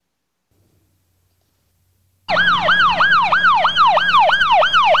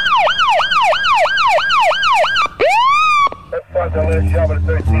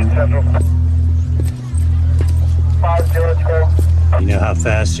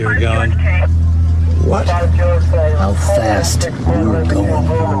fast you were going? What? How fast you were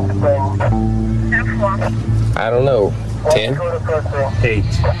going? I don't know. 10? 8.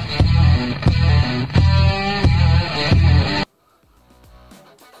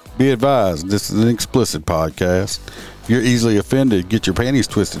 Be advised, this is an explicit podcast. If you're easily offended, get your panties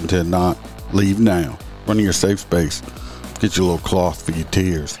twisted into a knot. Leave now. Run to your safe space. Get your little cloth for your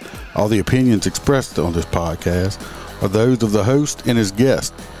tears. All the opinions expressed on this podcast are those of the host and his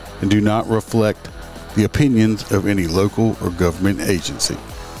guest and do not reflect the opinions of any local or government agency.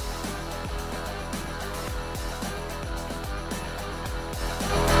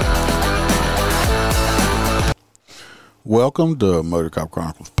 Welcome to Motor Cop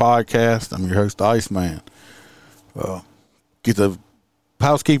Chronicles podcast. I'm your host, Iceman. Get the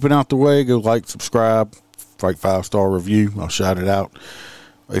housekeeping out the way. Go like, subscribe, write 5-star review. I'll shout it out.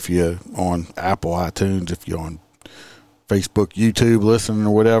 If you're on Apple iTunes, if you're on Facebook, YouTube, listening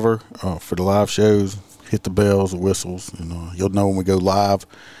or whatever, for the live shows, hit the bells, the whistles, and you'll know when we go live.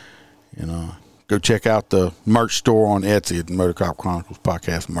 And go check out the merch store on Etsy at the Motor Cop Chronicles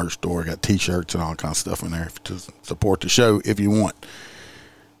podcast merch store. Got t-shirts and all kinds of stuff in there to support the show if you want.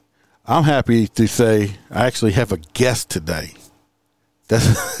 I'm happy to say I actually have a guest today.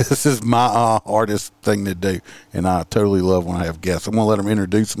 This is my hardest thing to do, and I totally love when I have guests. I'm going to let him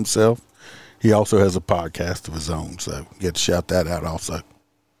introduce himself. He also has a podcast of his own, so get to shout that out also.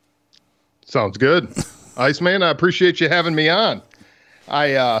 Sounds good. Iceman, I appreciate you having me on.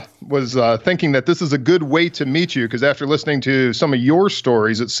 I was thinking that this is a good way to meet you because after listening to some of your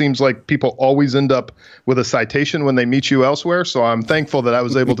stories, it seems like people always end up with a citation when they meet you elsewhere. So I'm thankful that I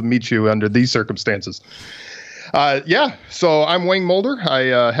was able to meet you under these circumstances. So I'm Wayne Mulder.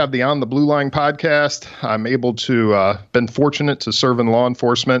 I have the On the Blue Line podcast. I'm able to been fortunate to serve in law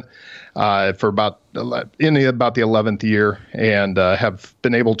enforcement for about the 11th year and have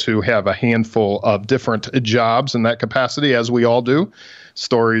been able to have a handful of different jobs in that capacity, as we all do.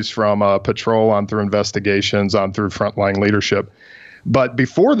 Stories from patrol on through investigations on through frontline leadership. But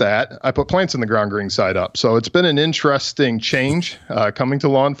before that, I put plants in the ground green side up. So it's been an interesting change coming to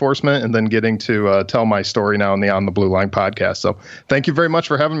law enforcement and then getting to tell my story now on the Blue Line podcast. So thank you very much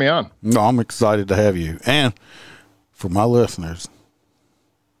for having me on. No, I'm excited to have you. And for my listeners,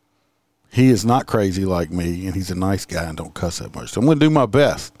 he is not crazy like me, and he's a nice guy and don't cuss that much. So I'm going to do my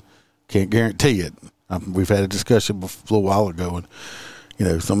best. Can't guarantee it. We've had a discussion a little while ago, and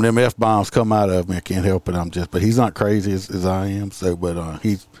some of them F-bombs come out of me. I can't help it. But he's not crazy as I am. So, but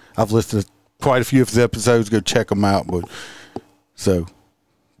I've listened to quite a few of his episodes. Go check them out. So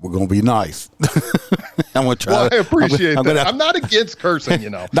we're going to be nice. I'm going to try. Well, I appreciate that. I'm not against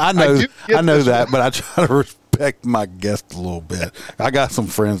cursing, I know that, but I try to respect my guests a little bit. I got some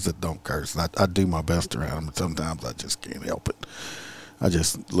friends that don't curse. I do my best around them, but sometimes I just can't help it. I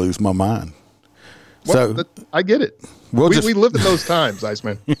just lose my mind. Well, I get it. We live in those times,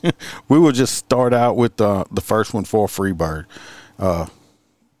 Iceman. We will just start out with the first one for Freebird.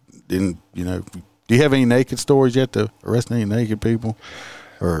 Do you have any naked stories yet to arrest any naked people,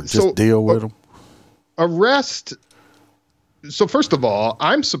 or just deal with them? Arrest. So first of all,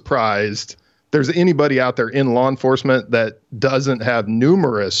 I'm surprised there's anybody out there in law enforcement that doesn't have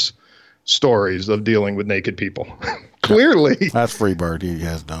numerous stories of dealing with naked people. Clearly, that's Freebird. He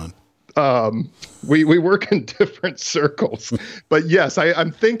has done. We work in different circles, but yes,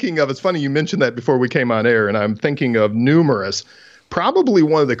 I'm thinking of, it's funny you mentioned that before we came on air, and I'm thinking of numerous. Probably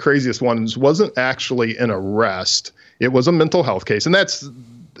one of the craziest ones wasn't actually an arrest. It was a mental health case. And that's,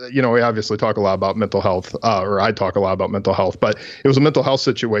 we obviously talk a lot about mental health, or I talk a lot about mental health, but it was a mental health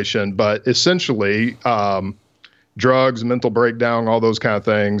situation, but essentially, drugs, mental breakdown, all those kind of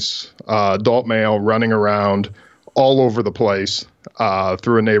things, adult male running around all over the place,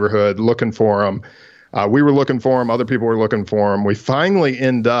 through a neighborhood looking for him. We were looking for him. Other people were looking for him. We finally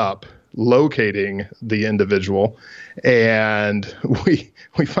end up locating the individual, and we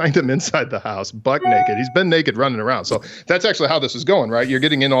find him inside the house, buck naked. He's been naked running around. So that's actually how this is going, right? You're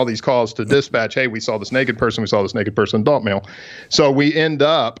getting in all these calls to dispatch. Hey, we saw this naked person. We saw this naked person, adult male. So we end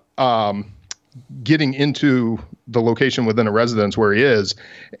up getting into the location within a residence where he is,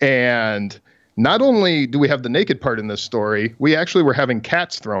 and not only do we have the naked part in this story, we actually were having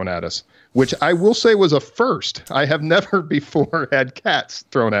cats thrown at us, which I will say was a first. I have never before had cats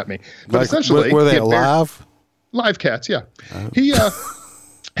thrown at me. But essentially, were they alive? Live cats, yeah. Oh. He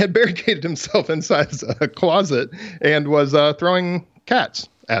had barricaded himself inside a closet and was throwing cats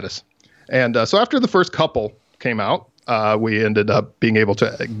at us. And so after the first couple came out, we ended up being able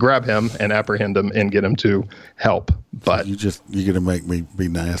to grab him and apprehend him and get him to help. But you're gonna make me be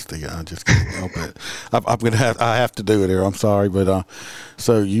nasty. I just can't help it. I have to do it here. I'm sorry, but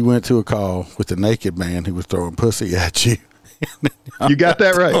so you went to a call with the naked man who was throwing pussy at you. You got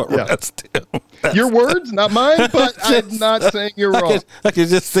that right. Yeah. Your words, not mine, but I'm not saying you're wrong. I could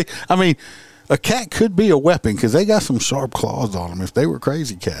just see. I mean, a cat could be a weapon because they got some sharp claws on them if they were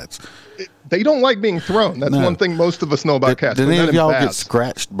crazy cats. They don't like being thrown. That's one thing most of us know about cats. Did any of y'all get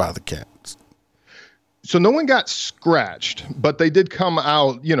scratched by the cats? So no one got scratched, but they did come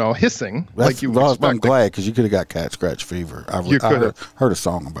out, hissing. Like you would I'm glad because you could have got cat scratch fever. I heard a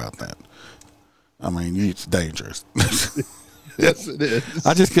song about that. I mean, it's dangerous. Yes, it is.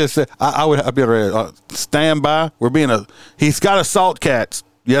 I just could say I'd be ready. Stand by. He's got assault cats.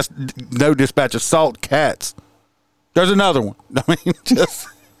 Yes, no dispatch. Assault cats. There's another one. I mean,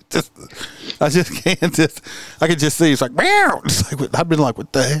 I just can't. I could just see. It's like, meow. It's like I've been like,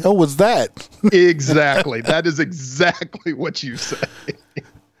 what the hell was that? Exactly. That is exactly what you say.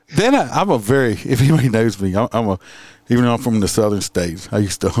 Then I'm if anybody knows me, even though I'm from the southern states, I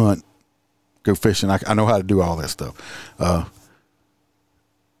used to hunt, go fishing. I know how to do all that stuff.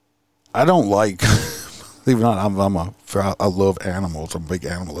 I don't like, even though I love animals. I'm a big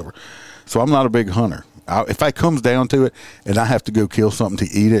animal lover. So I'm not a big hunter. If it comes down to it and I have to go kill something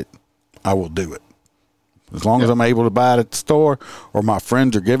to eat it, I will do it. As long as I'm able to buy it at the store or my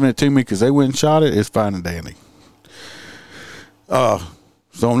friends are giving it to me because they went and shot it, it's fine and dandy. So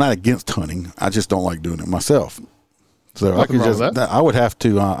I'm not against hunting. I just don't like doing it myself. So I would have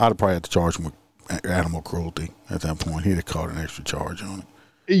to, I'd probably have to charge him with animal cruelty at that point. He'd have caught an extra charge on it.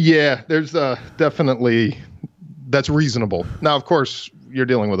 Yeah, there's definitely, that's reasonable. Now, of course, you're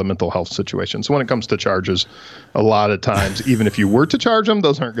dealing with a mental health situation. So when it comes to charges, a lot of times, even if you were to charge them,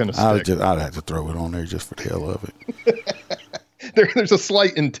 those aren't going to stick. I'd have to throw it on there just for the hell of it. There's a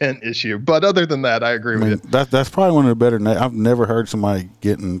slight intent issue, but other than that, I agree with you. That's probably one of the better. I've never heard somebody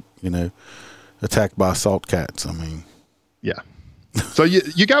getting, attacked by assault cats. I mean, yeah. So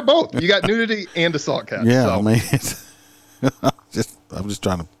you got both. You got nudity and assault cats. Yeah, so. I mean, I'm just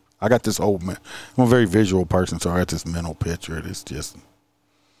trying to. I got this I'm a very visual person, so I got this mental picture. It's just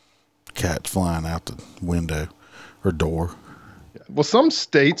cats flying out the window or door. Well, some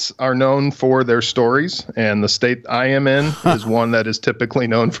states are known for their stories, and the state I am in is one that is typically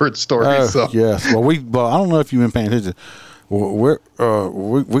known for its stories. So. Yes. Well, I don't know if you've been paying attention.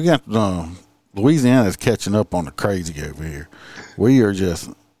 We got Louisiana is catching up on the crazy over here. We are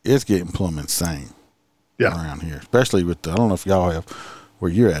it's getting plumb insane around here, especially with I don't know if y'all have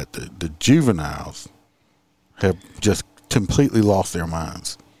where you're at. The juveniles have just completely lost their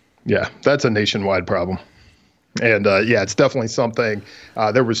minds. Yeah, that's a nationwide problem. And it's definitely something.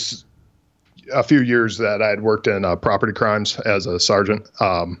 There was a few years that I had worked in property crimes as a sergeant,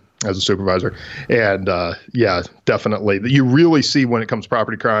 as a supervisor. And definitely. You really see when it comes to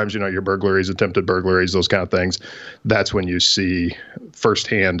property crimes, your burglaries, attempted burglaries, those kind of things. That's when you see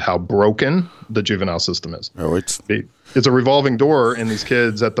firsthand how broken the juvenile system is. Oh, it's a revolving door, and these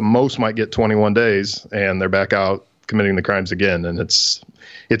kids at the most might get 21 days, and they're back out committing the crimes again. And it's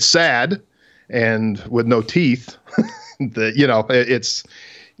sad. And with no teeth, and then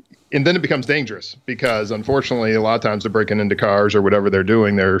it becomes dangerous because unfortunately, a lot of times they're breaking into cars or whatever they're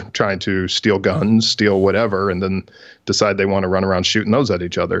doing. They're trying to steal guns, steal whatever, and then decide they want to run around shooting those at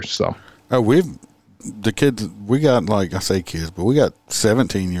each other. So, we got, like I say kids, but we got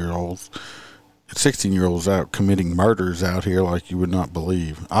 17-year-olds, 16-year-olds out committing murders out here like you would not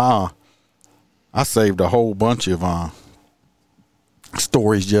believe. I saved a whole bunch of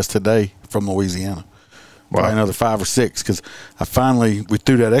stories just today from Louisiana. Wow. Probably another 5 or 6 because we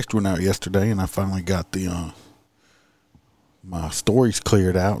threw that extra one out yesterday, and I finally got the my stories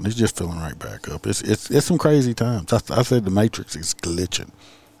cleared out, and it's just filling right back up. It's some crazy times. I said the Matrix is glitching.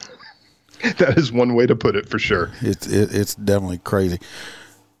 That is one way to put it for sure. It's definitely crazy.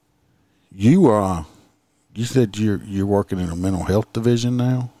 You said you're working in a mental health division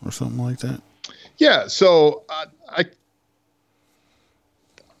now or something like that? Yeah, so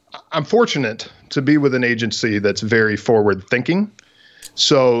I'm fortunate to be with an agency that's very forward thinking.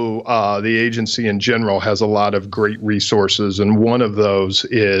 So the agency in general has a lot of great resources. And one of those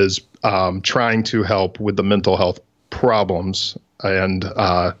is trying to help with the mental health problems and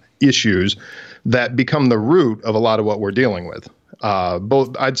issues that become the root of a lot of what we're dealing with.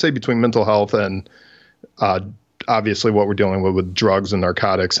 Both, I'd say, between mental health and obviously what we're dealing with drugs and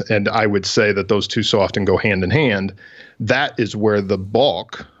narcotics. And I would say that those two so often go hand in hand. That is where the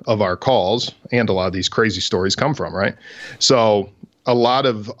bulk of our calls and a lot of these crazy stories come from, right? So a lot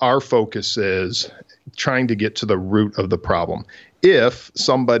of our focus is trying to get to the root of the problem. If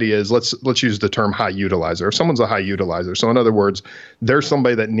somebody is, let's use the term high utilizer. If someone's a high utilizer, so in other words, there's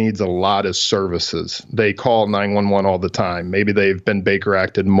somebody that needs a lot of services. They call 911 all the time. Maybe they've been Baker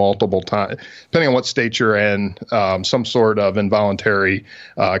Acted multiple times, depending on what state you're in, some sort of involuntary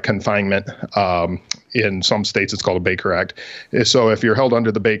confinement. In some states, it's called a Baker Act. So if you're held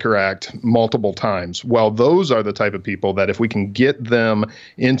under the Baker Act multiple times, well, those are the type of people that if we can get them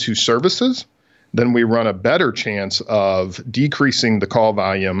into services, then we run a better chance of decreasing the call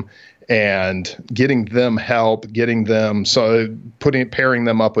volume and getting them help, getting them pairing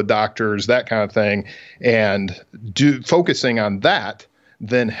them up with doctors, that kind of thing, and focusing on that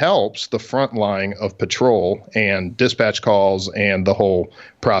then helps the front line of patrol and dispatch calls and the whole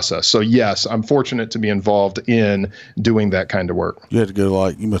process. So yes, I'm fortunate to be involved in doing that kind of work. You had to go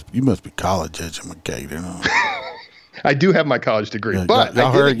you must be college educated. I do have my college degree, Yeah, but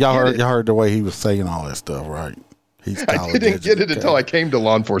y'all heard the way he was saying all that stuff, right? He's I didn't get it until I came to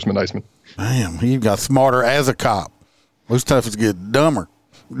law enforcement, Iceman. Damn, he got smarter as a cop. Most toughs get dumber.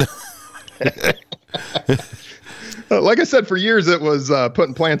 Like I said, for years it was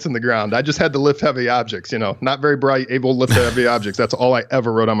putting plants in the ground. I just had to lift heavy objects, not very bright, able to lift heavy objects. That's all I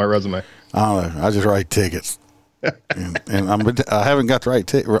ever wrote on my resume. I don't know. I just write tickets. and I haven't got to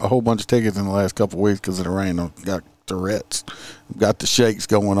write a whole bunch of tickets in the last couple of weeks because of the rain. I've got Tourette's. I've got the shakes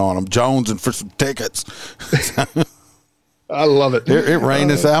going on. I'm jonesing for some tickets. I love it. It rained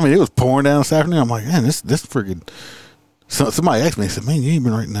this. I mean, it was pouring down this afternoon. I'm like, man, this freaking. Somebody asked me, said, man, you ain't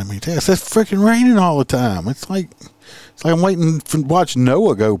been writing that many tickets. It's freaking raining all the time. It's like I'm waiting to watch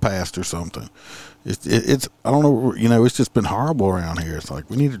Noah go past or something. It's I don't know. It's just been horrible around here. It's like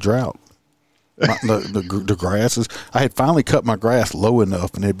we need a drought. The grass is. I had finally cut my grass low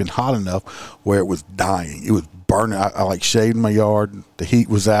enough, and it had been hot enough where it was dying. It was burning. I like shaved my yard. The heat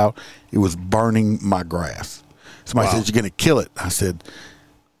was out. It was burning my grass. Somebody said, "You're going to kill it." I said,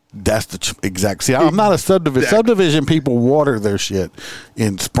 "That's the exact." See, I'm not a subdivision. Exactly. Subdivision people water their shit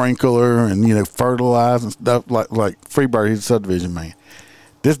in sprinkler and fertilize and stuff like Freebird. He's a subdivision man.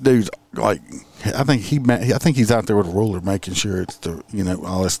 This dude's like, I think he's out there with a ruler making sure it's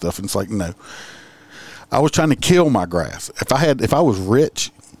all that stuff. And it's like, no, I was trying to kill my grass. If I was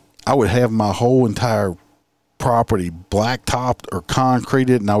rich, I would have my whole entire property blacktopped or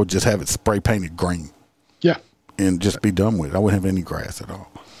concreted, and I would just have it spray painted green. Yeah, and just be done with it. I wouldn't have any grass at all.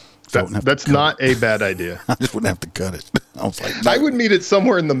 That's not a bad idea. I just wouldn't have to cut it. I was like, no. I would meet it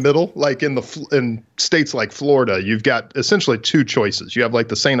somewhere in the middle, like in states like Florida. You've got essentially two choices. You have like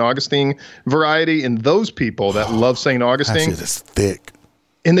the St. Augustine variety, and those people that love St. Augustine. That shit is thick.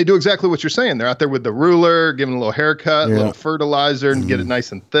 And they do exactly what you're saying. They're out there with the ruler, giving a little haircut, a little fertilizer, and get it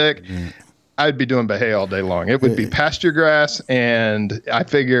nice and thick. I'd be doing Bahay all day long. It would be pasture grass, and I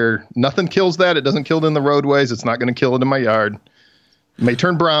figure nothing kills that. It doesn't kill it in the roadways. It's not going to kill it in my yard. It may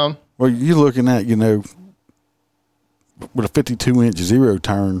turn brown. Well, you're looking at, with a 52-inch zero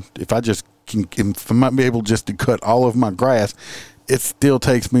turn, if I might be able just to cut all of my grass, it still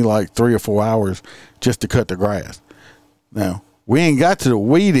takes me like 3 or 4 hours just to cut the grass. Now, we ain't got to the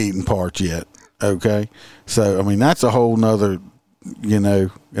weed eating part yet, okay? So, I mean, that's a whole nother,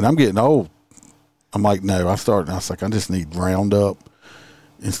 and I'm getting old. I'm like, no, I was like, I just need Roundup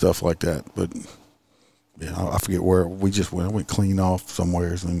and stuff like that. But, yeah, I forget where we just went. I went clean off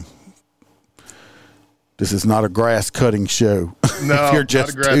somewheres, and this is not a grass cutting show. No, if you're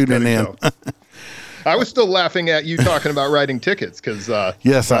just tuning in. I was still laughing at you talking about writing tickets because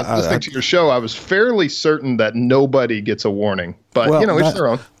yes, listening to your show, I was fairly certain that nobody gets a warning. But each their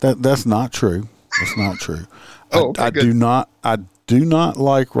own. That's not true. That's not true. Okay, I do not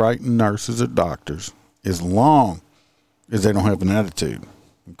like writing nurses or doctors as long as they don't have an attitude.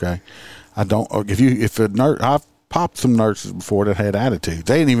 Okay, I don't. If a nurse, I've popped some nurses before that had attitudes.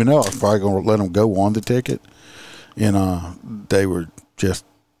 They didn't even know I was probably going to let them go on the ticket, and they were just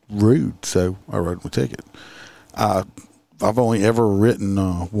rude. So I wrote them a ticket. I've only ever written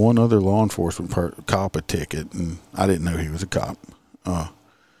one other law enforcement cop a ticket, and I didn't know he was a cop.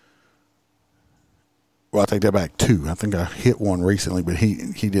 Well, I take that back, 2. I think I hit one recently, but he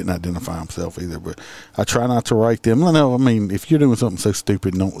didn't identify himself either. But I try not to write them. No, I mean, if you're doing something so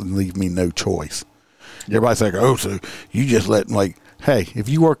stupid, don't leave me no choice. Everybody's like, oh, so you just hey, if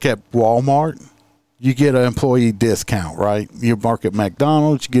you work at Walmart, you get an employee discount, right? You work at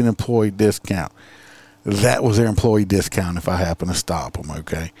McDonald's, you get an employee discount. That was their employee discount if I happen to stop them,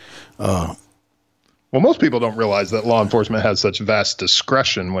 okay? Well, most people don't realize that law enforcement has such vast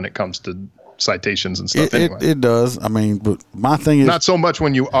discretion when it comes to citations and stuff anyway. It does. I mean, but my thing is... Not so much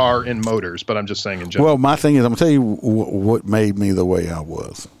when you are in motors, but I'm just saying in general. Well, my thing is, I'm going to tell you what made me the way I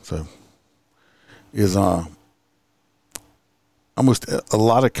was. So, is almost a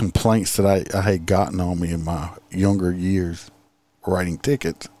lot of complaints that I had gotten on me in my younger years writing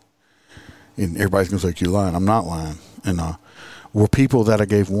tickets. And everybody's going to say, you're lying. I'm not lying. And were people that I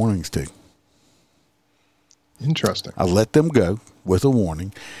gave warnings to. Interesting. I let them go with a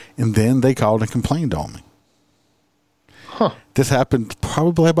warning, and then they called and complained on me. Huh. This happened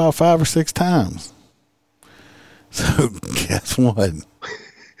probably about 5 or 6 times. So guess what?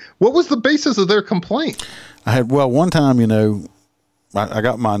 What was the basis of their complaint? One time, I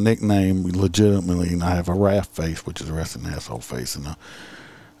got my nickname legitimately, and I have a raft face, which is a resting asshole face, and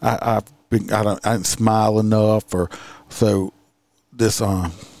I didn't smile enough, or so this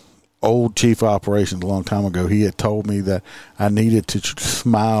old chief of operations a long time ago, he had told me that I needed to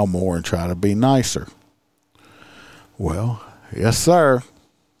smile more and try to be nicer. Well, yes, sir.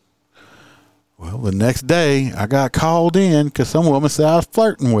 Well, the next day I got called in because some woman said I was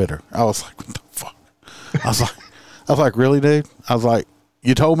flirting with her. I was like, what the fuck? I was like, really, dude? I was like,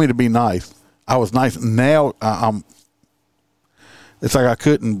 you told me to be nice. I was nice. Now I'm. It's like I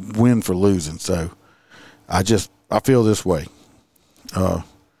couldn't win for losing. So I feel this way.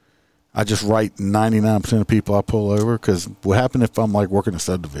 I just write 99% of people I pull over, because what happened if I'm like working a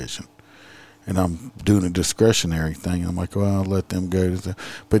subdivision and I'm doing a discretionary thing? I'm like, well, I'll let them go.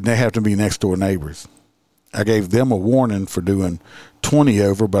 But they have to be next door neighbors. I gave them a warning for doing 20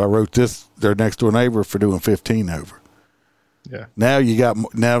 over, but I wrote their next door neighbor for doing 15 over. Yeah.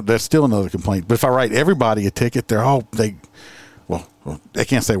 Now that's still another complaint. But if I write everybody a ticket, they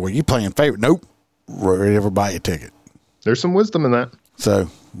can't say, well, you playing favorite. Nope. Write everybody a ticket. There's some wisdom in that. So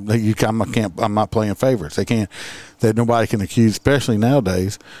I'm not playing favorites. Nobody can accuse, especially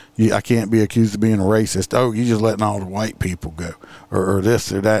nowadays. I can't be accused of being a racist. Oh, you just letting all the white people go, or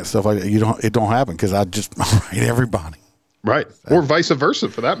this or that stuff like that. It don't happen, because I just write everybody. Right. So, or vice versa,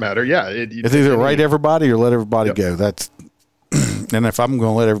 for that matter. Yeah. It's either write everybody or let everybody go. That's, and if I'm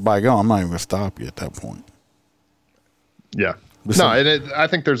going to let everybody go, I'm not even going to stop you at that point. Yeah. I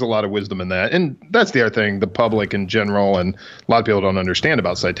think there's a lot of wisdom in that. And that's the other thing, the public in general, and a lot of people don't understand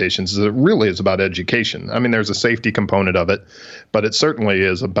about citations, is it really is about education. I mean, there's a safety component of it, but it certainly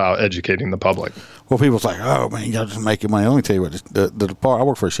is about educating the public. Well, people's like, oh, man, you got to just make your money. Let me tell you what, the department, I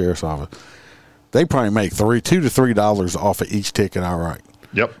work for a sheriff's office. They probably make $2 to $3 off of each ticket I write.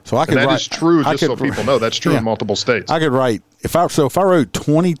 Yep. So I could and that write, is true, just so people know. That's true in multiple states. I could write, if I wrote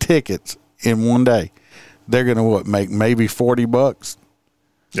 20 tickets in one day, they're going to make maybe $40.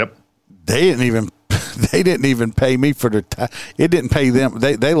 Yep. They didn't even pay me for the time. It didn't pay them.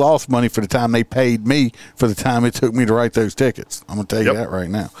 They lost money for the time they paid me for the time it took me to write those tickets. I'm going to tell you that right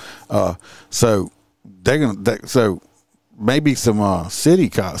now. So so maybe some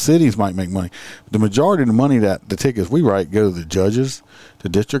cities might make money. The majority of the money that the tickets we write go to the judges, the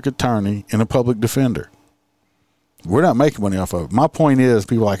district attorney, and the public defender. We're not making money off of it. My point is,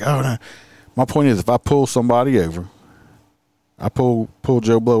 people are like, oh, no. My point is, if I pull somebody over, I pull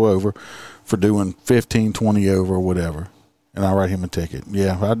Joe Blow over for doing 15, 20 over or whatever, and I write him a ticket.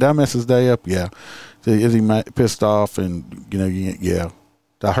 Yeah. Did I mess his day up? Yeah. Is he pissed off? And, yeah.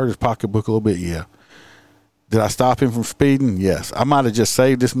 Did I hurt his pocketbook a little bit? Yeah. Did I stop him from speeding? Yes. I might have just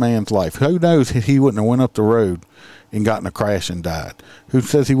saved this man's life. Who knows if he wouldn't have went up the road and gotten a crash and died? Who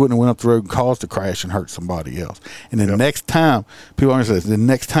says he wouldn't have went up the road and caused a crash and hurt somebody else? And then the next time, people understand, the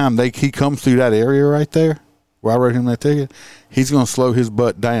next time he comes through that area right there where I wrote him that ticket, he's going to slow his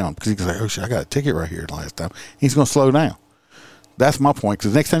butt down, because he's going to say, oh, shit, I got a ticket right here last time. He's going to slow down. That's my point,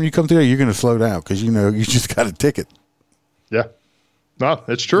 because next time you come through there, you're going to slow down, because you just got a ticket. Yeah. No,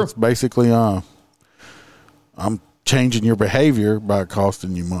 it's true. It's basically, I'm changing your behavior by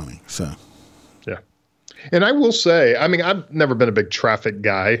costing you money. So, yeah. And I will say, I mean, I've never been a big traffic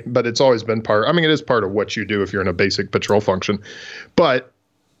guy, but it's always been it is part of what you do if you're in a basic patrol function. But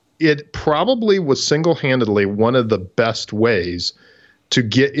it probably was single-handedly one of the best ways to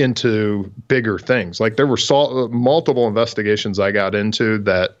get into bigger things. Like, there were multiple investigations I got into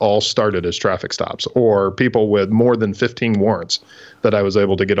that all started as traffic stops, or people with more than 15 warrants that I was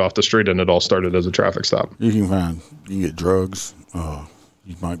able to get off the street, and it all started as a traffic stop. You can get drugs.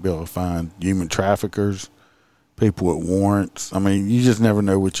 You might be able to find human traffickers, people with warrants. I mean, you just never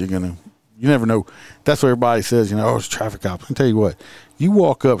know what you never know. That's what everybody says, oh, it's a traffic cop. I can tell you what, you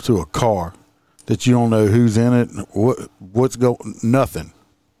walk up to a car that you don't know who's in it, what's going, nothing,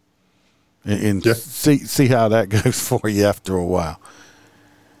 and see how that goes for you after a while.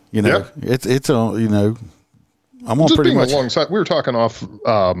 It's I'm on just pretty being much alongside. We were talking off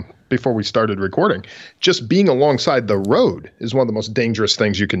before we started recording. Just being alongside the road is one of the most dangerous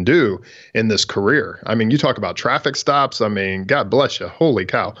things you can do in this career. I mean, you talk about traffic stops. I mean, God bless you. Holy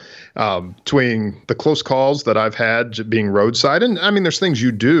cow. Between the close calls that I've had being roadside, and I mean, there's things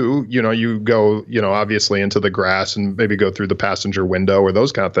you do, you go, obviously into the grass and maybe go through the passenger window or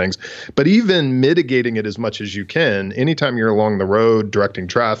those kind of things. But even mitigating it as much as you can, anytime you're along the road, directing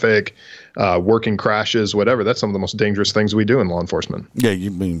traffic, working crashes, whatever, that's some of the most dangerous things we do in law enforcement. Yeah,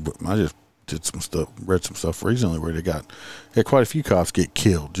 I just read some stuff recently where they had quite a few cops get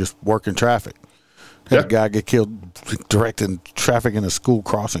killed just working traffic. Had a guy get killed directing traffic in a school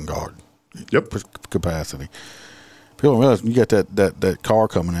crossing guard. Yep. Capacity. People don't realize when you got that car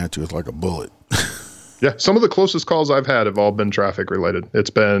coming at you, it's like a bullet. Yeah, some of the closest calls I've had have all been traffic related. It's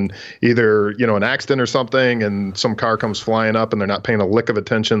been either, an accident or something, and some car comes flying up and they're not paying a lick of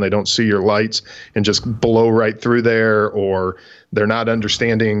attention. They don't see your lights and just blow right through there, or they're not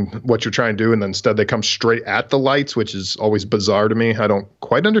understanding what you're trying to do, and then instead they come straight at the lights, which is always bizarre to me. I don't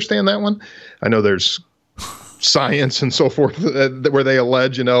quite understand that one. I know there's science and so forth where they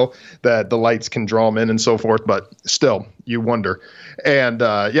allege, that the lights can draw them in and so forth, but still, you wonder. And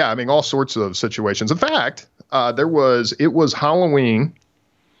I mean, all sorts of situations. In fact, it was Halloween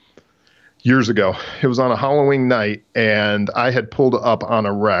years ago. It was on a Halloween night, and I had pulled up on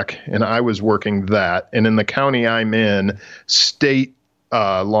a wreck, and I was working that. And in the county I'm in, state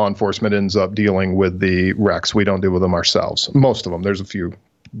law enforcement ends up dealing with the wrecks. We don't deal with them ourselves. Most of them. There's a few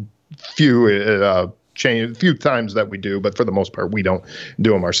times that we do, but for the most part, we don't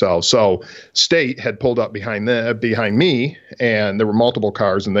do them ourselves. So state had pulled up behind me, and there were multiple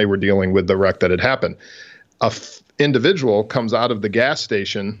cars, and they were dealing with the wreck that had happened. Individual comes out of the gas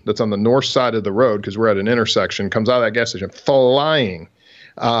station that's on the north side of the road, because we're at an intersection, comes out of that gas station flying,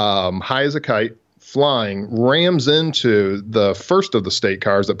 high as a kite, flying, rams into the first of the state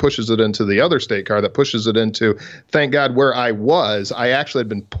cars that pushes it into the other state car that pushes it into, thank God, where I actually had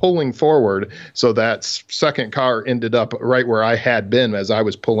been pulling forward. So that second car ended up right where I had been as I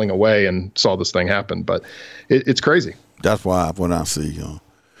was pulling away and saw this thing happen. But it's crazy. That's why when I see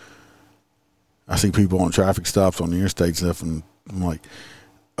people on traffic stops on the interstate stuff, and I'm like,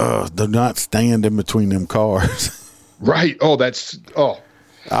 they're not stand in between them cars. Right. That's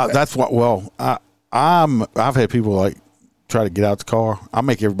what, I've had people try to get out the car. I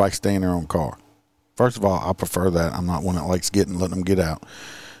make everybody stay in their own car. First of all, I prefer that. I'm not one that likes letting them get out.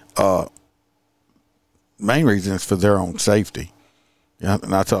 Main reason is for their own safety. Yeah,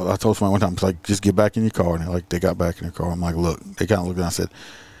 and I told somebody one time, it's like, just get back in your car. And they got back in their car. I'm like, look, they kind of looked, and I said,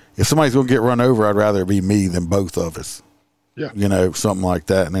 if somebody's going to get run over, I'd rather it be me than both of us. Yeah. Something like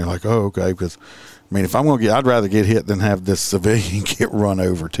that. And they're like, oh, okay. Because, I mean, if I'm going to I'd rather get hit than have this civilian get run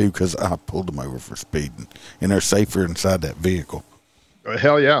over too, because I pulled them over for speeding, and they're safer inside that vehicle.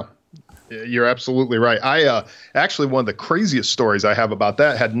 Hell yeah. You're absolutely right. I actually, one of the craziest stories I have about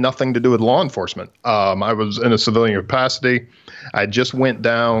that had nothing to do with law enforcement. I was in a civilian capacity. I just went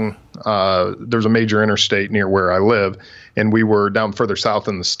down, there's a major interstate near where I live, and we were down further south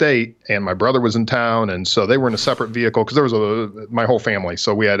in the state, and my brother was in town, and so they were in a separate vehicle, because there was my whole family.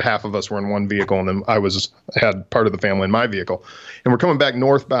 So we had half of us were in one vehicle, and then I had part of the family in my vehicle. And we're coming back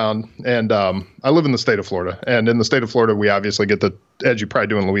northbound, and I live in the state of Florida. And in the state of Florida, we obviously get as you probably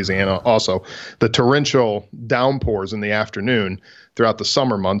do in Louisiana also, the torrential downpours in the afternoon throughout the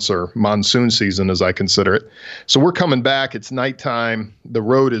summer months, or monsoon season as I consider it. So we're coming back. It's nighttime. The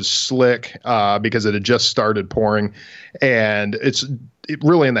road is slick because it had just started pouring. And it's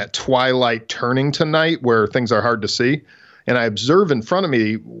really in that twilight turning to night where things are hard to see. And I observe in front of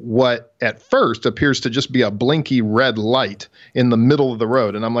me what at first appears to just be a blinky red light in the middle of the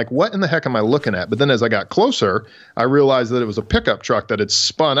road. And I'm like, what in the heck am I looking at? But then as I got closer, I realized that it was a pickup truck that had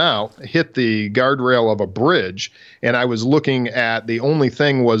spun out, hit the guardrail of a bridge. And I was looking at, the only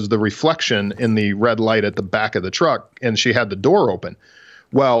thing was the reflection in the red light at the back of the truck. And she had the door open.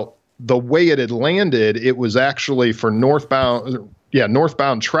 Well, the way it had landed, it was actually for northbound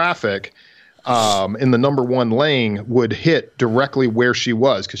traffic. In the number one lane would hit directly where she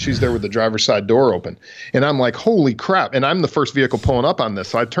was, because she's there with the driver's side door open. And I'm like, holy crap. And I'm the first vehicle pulling up on this.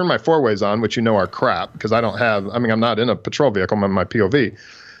 So I turn my four-ways on, which are crap, because I'm not in a patrol vehicle. I'm in my POV.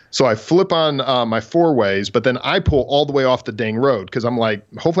 So I flip on my four-ways, but then I pull all the way off the dang road, because I'm like,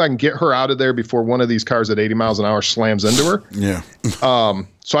 hopefully I can get her out of there before one of these cars at 80 miles an hour slams into her. Yeah.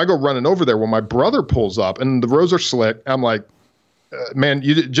 So I go running over there. Well, my brother pulls up, and the roads are slick. I'm like, man,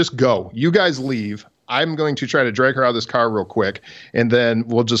 you just go. You guys leave. I'm going to try to drag her out of this car real quick, and then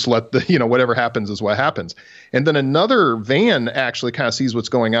we'll just let whatever happens is what happens. And then another van actually kind of sees what's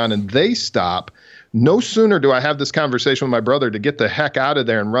going on, and they stop. No sooner do I have this conversation with my brother to get the heck out of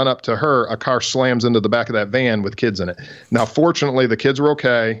there and run up to her, a car slams into the back of that van with kids in it. Now, fortunately, the kids were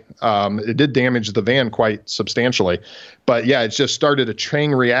okay. It did damage the van quite substantially. But yeah, it just started a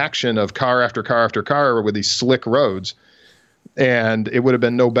chain reaction of car after car after car with these slick roads. And it would have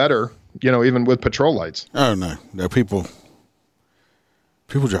been no better, even with patrol lights. Oh, no. No, people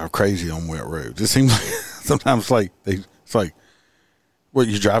drive crazy on wet roads. It seems like sometimes it's like, well,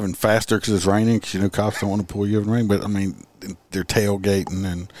 you're driving faster because it's raining because cops don't want to pull you over in rain. But I mean, they're tailgating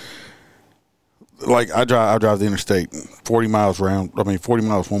and like I drive the interstate 40 miles round. I mean, 40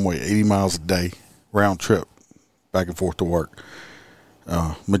 miles one way, 80 miles a day round trip back and forth to work.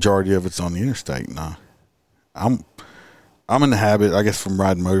 Majority of it's on the interstate. And I'm in the habit, I guess, from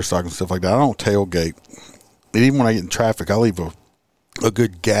riding motorcycles and stuff like that. I don't tailgate. And even when I get in traffic, I leave a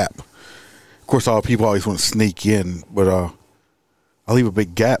good gap. Of course, all people always want to sneak in, but I leave a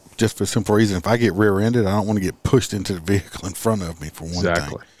big gap just for the simple reason. If I get rear-ended, I don't want to get pushed into the vehicle in front of me for one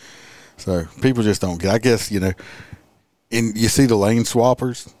thing. So people just don't get. I guess and you see the lane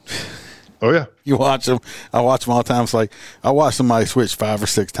swappers. Oh yeah, you watch them. I watch them all the time. It's like I watch somebody switch 5 or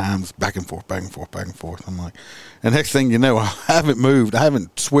 6 times back and forth, back and forth, back and forth. I'm like, and next thing you know, I haven't moved. I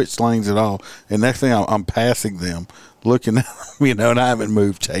haven't switched lanes at all. And next thing I'm passing them, looking at them, and I haven't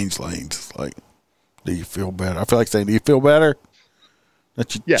moved, changed lanes. It's like, do you feel better? I feel like saying, do you feel better?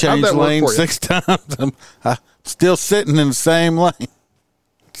 That you changed lanes 6 times. I'm still sitting in the same lane.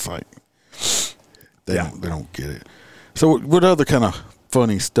 It's like they don't get it. So what other kind of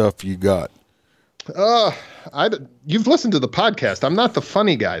funny stuff you got? You've listened to the podcast. I'm not the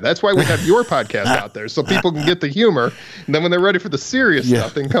funny guy. That's why we have your podcast out there, so people can get the humor. And then when they're ready for the serious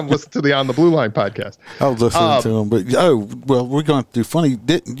stuff, they can come listen to the On the Blue Line podcast. I was listening to them, but we're going to do funny.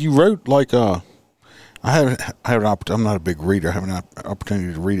 You wrote like I haven't had an opportunity. I'm not a big reader. I haven't had an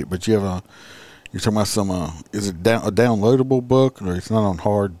opportunity to read it. But you're talking about some. Is it a downloadable book, or it's not on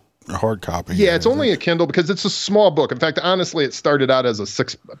hard copy? Yeah, it's only a Kindle because it's a small book. In fact, honestly, it started out as a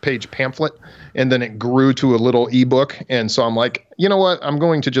 6-page pamphlet, and then it grew to a little ebook. And so I'm like, you know what? I'm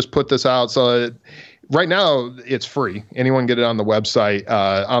going to just put this out. So right now, it's free. Anyone can get it on the website,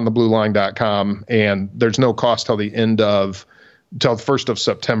 ontheblueline.com, and there's no cost till the 1st of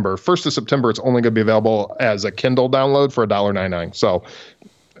September. 1st of September, it's only going to be available as a Kindle download for $1.99. So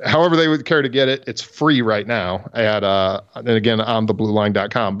however they would care to get it, it's free right now at, and again, on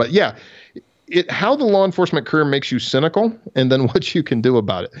theblueline.com. But yeah, how the law enforcement career makes you cynical and then what you can do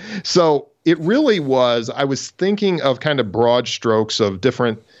about it. So it really was, I was thinking of kind of broad strokes of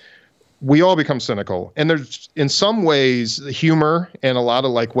different, we all become cynical. And there's, in some ways, humor and a lot of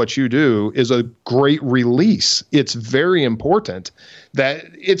like what you do is a great release. It's very important that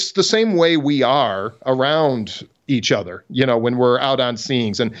it's the same way we are around each other, when we're out on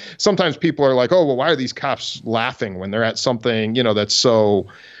scenes. And sometimes people are like, oh, well, why are these cops laughing when they're at something, that's so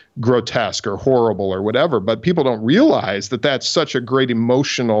grotesque or horrible or whatever? But people don't realize that that's such a great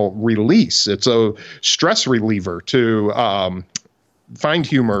emotional release. It's a stress reliever to, find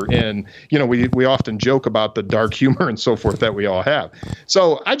humor in, we often joke about the dark humor and so forth that we all have.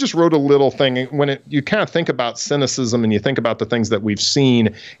 So I just wrote a little thing when you kind of think about cynicism and you think about the things that we've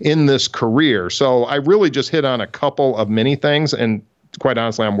seen in this career. So I really just hit on a couple of many things, and quite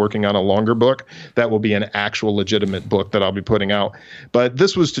honestly, I'm working on a longer book that will be an actual legitimate book that I'll be putting out. But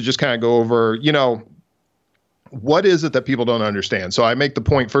this was to just kind of go over, what is it that people don't understand? So I make the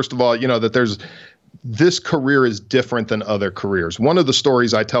point, first of all, that this career is different than other careers. One of the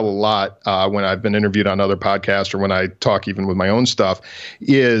stories I tell a lot when I've been interviewed on other podcasts or when I talk even with my own stuff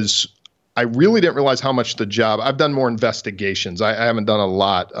is I really didn't realize how much the job, I've done more investigations. I haven't done a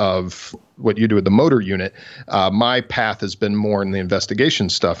lot of what you do with the motor unit. My path has been more in the investigation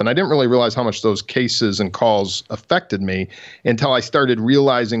stuff. And I didn't really realize how much those cases and calls affected me until I started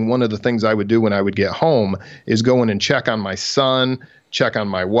realizing one of the things I would do when I would get home is go in and check on my son, check on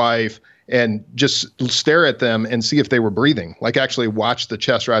my wife, and just stare at them and see if they were breathing, like actually watch the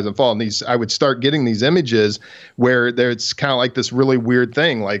chest rise and fall. And I would start getting these images where it's kind of like this really weird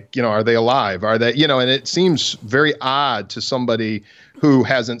thing, like, are they alive? Are they, and it seems very odd to somebody who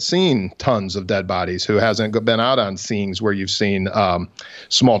hasn't seen tons of dead bodies, who hasn't been out on scenes where you've seen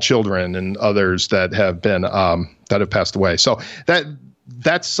small children and others that have been, that have passed away. So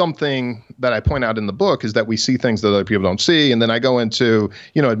that's something that I point out in the book, is that we see things that other people don't see. And then I go into,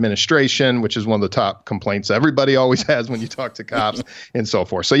 administration, which is one of the top complaints everybody always has when you talk to cops and so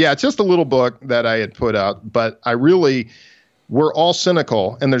forth. So yeah, it's just a little book that I had put out, but we're all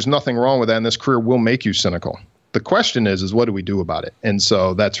cynical, and there's nothing wrong with that. And this career will make you cynical. The question is what do we do about it? And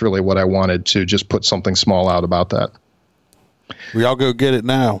so that's really what I wanted to just put something small out about that. We all go get it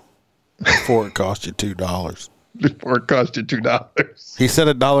now. before it cost you $2. Before it cost you $2. He said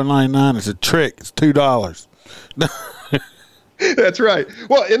 $1.99. It's a trick. It's $2. That's right.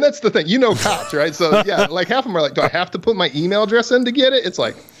 Well, and that's the thing. You know cops, right? So, yeah, like half of them are like, do I have to put my email address in to get it? It's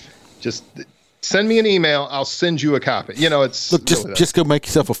like, just send me an email. I'll send you a copy. You know, it's look, just go make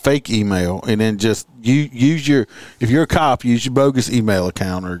yourself a fake email and then just use your, if you're a cop, use your bogus email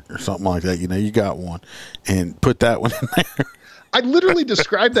account or something like that. You know, you got one, and put that one in there. I literally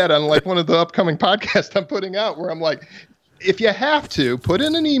described that on like one of the upcoming podcasts I'm putting out, where I'm like, if you have to put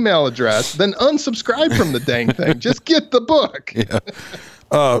in an email address, then unsubscribe from the dang thing. Just get the book.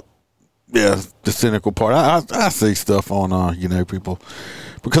 Yeah. Yeah, the cynical part. I see stuff on, you know, people,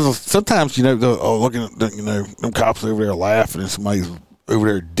 because sometimes, you know, looking at, you know, them cops over there laughing and somebody's over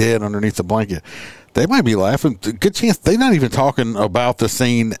there dead underneath the blanket. They might be laughing. Good chance they're not even talking about the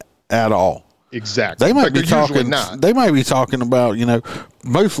scene at all. Exactly. They might be talking. They might be talking about, you know,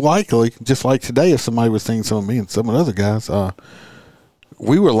 most likely, just like today, if somebody was seeing some of me and some of the other guys,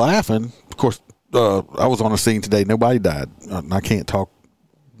 we were laughing. Of course, I was on a scene today. Nobody died. And I can't talk.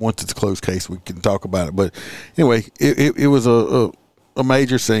 Once it's a closed case, we can talk about it. But anyway, it was a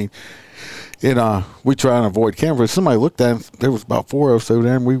major scene, and we try and avoid cameras. Somebody looked at it. There was about 4 of us over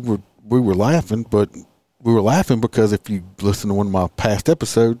there, and we were laughing, but. We were laughing because if you listen to one of my past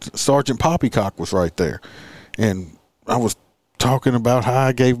episodes, Sergeant Poppycock was right there. And I was talking about how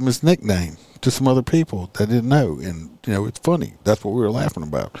I gave him his nickname to some other people that didn't know. And, you know, it's funny. That's what we were laughing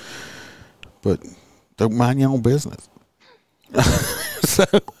about. But don't mind your own business. So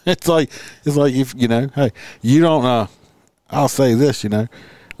it's like if, you know, hey, you don't, I'll say this, you know,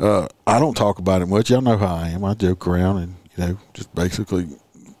 I don't talk about it much. Y'all know how I am. I joke around and, you know, just basically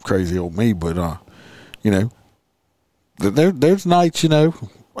crazy old me. But, you know, there's nights, you know,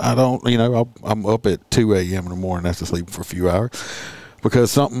 I don't, you know, I'm up at 2 a.m. in the morning. That's to sleep for a few hours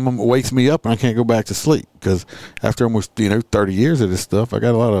because something wakes me up and I can't go back to sleep because after almost, you know, 30 years of this stuff, I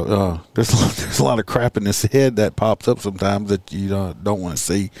got a lot of, there's a lot of crap in this head that pops up sometimes that you don't want to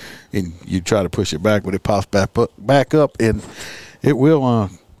see, and you try to push it back, but it pops back up and it will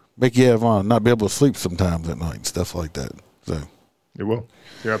make you have not be able to sleep sometimes at night and stuff like that. So it will.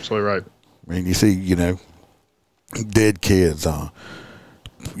 You're absolutely right. I mean, you see, you know, dead kids,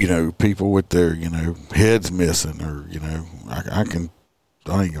 you know, people with their, you know, heads missing, or, you know, I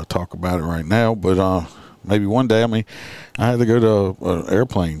ain't gonna talk about it right now, but maybe one day. I mean, I had to go to an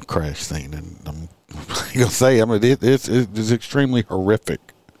airplane crash scene, and I'm gonna say, I mean, it's extremely horrific.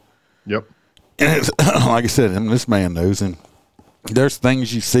 Yep. And it's, like I said, I mean, this man knows, and there's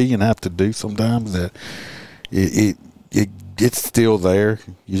things you see and have to do sometimes that it's still there.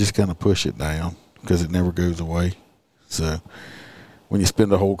 You just kind of push it down because it never goes away. So when you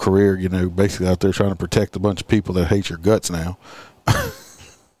spend a whole career, you know, basically out there trying to protect a bunch of people that hate your guts now.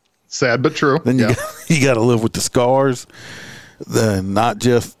 Sad but true. Then you got to live with the scars, not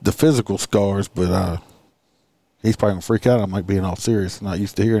just the physical scars, but he's probably gonna freak out. I might being all serious. Not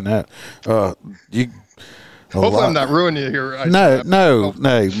used to hearing that. Hopefully, I'm not ruining you here. No.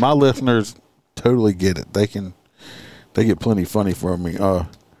 My listeners totally get it. They get plenty funny from me.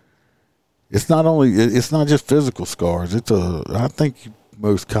 It's not just physical scars. I think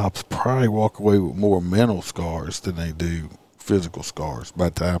most cops probably walk away with more mental scars than they do physical scars by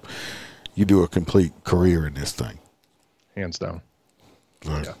the time you do a complete career in this thing. Hands down.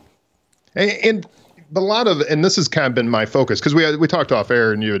 So. Yeah. And a lot of, and this has kind of been my focus, because we talked off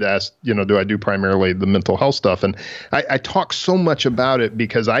air and you had asked, you know, do I do primarily the mental health stuff? And I talk so much about it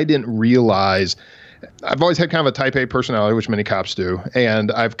because I didn't realize. I've always had kind of a type A personality, which many cops do.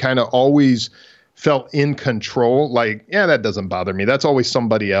 And I've kind of always felt in control. Like, yeah, that doesn't bother me. That's always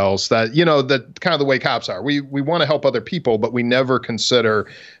somebody else. That, you know, that kind of the way cops are. We want to help other people, but we never consider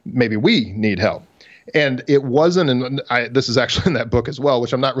maybe we need help. And it wasn't, and this is actually in that book as well,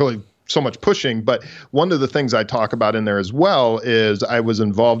 which I'm not really so much pushing, but one of the things I talk about in there as well is I was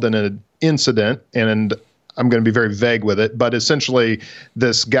involved in an incident, and I'm going to be very vague with it, but essentially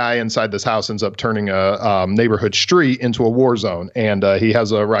this guy inside this house ends up turning a neighborhood street into a war zone, and he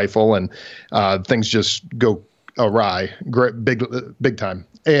has a rifle, and things just go awry, big time.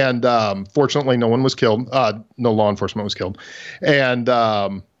 And fortunately, no one was killed. No law enforcement was killed. And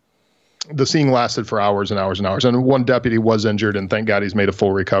the scene lasted for hours and hours and hours. And one deputy was injured, and thank God he's made a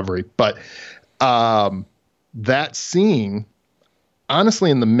full recovery. But that scene,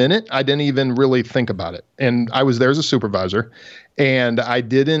 honestly, in the minute, I didn't even really think about it. And I was there as a supervisor, and I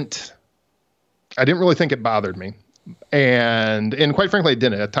didn't really think it bothered me. And quite frankly, it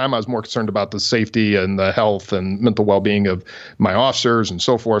didn't. At the time, I was more concerned about the safety and the health and mental well-being of my officers and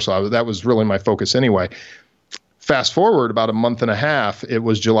so forth. So that was really my focus anyway. Fast forward about a month and a half, it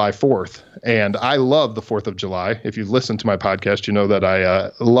was July 4th. And I love the 4th of July. If you've listened to my podcast, you know that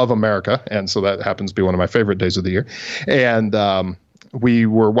I love America. And so that happens to be one of my favorite days of the year. And we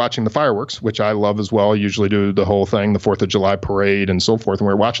were watching the fireworks, which I love as well. I usually do the whole thing, the 4th of July parade and so forth. And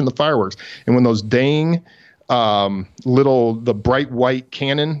we were watching the fireworks. And when those dang the bright white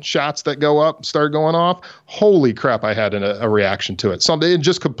cannon shots that go up started going off, holy crap, I had a reaction to it. Something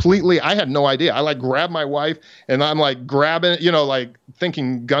just completely, I had no idea. I like grabbed my wife and I'm like grabbing, like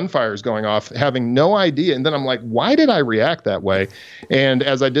thinking gunfire is going off, having no idea. And then I'm like, why did I react that way? And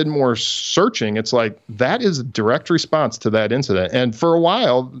as I did more searching, it's like, that is a direct response to that incident. And for a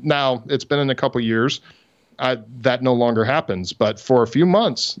while now, it's been in a couple years, that no longer happens. But for a few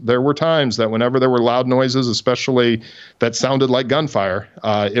months, there were times that whenever there were loud noises, especially that sounded like gunfire,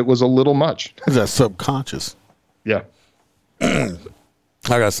 it was a little much. Is that subconscious? Yeah. I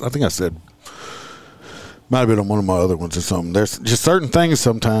think I said, might have been on one of my other ones or something. There's just certain things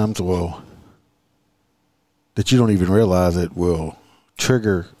sometimes, that you don't even realize it will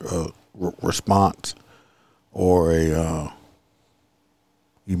trigger a response or a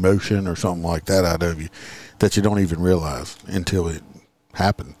emotion or something like that out of you that you don't even realize until it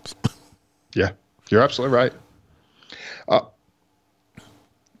happens. Yeah, you're absolutely right.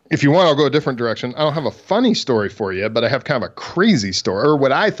 If you want, I'll go a different direction. I don't have a funny story for you, but I have kind of a crazy story, or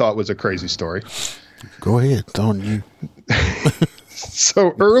what I thought was a crazy story. Go ahead. It's on you.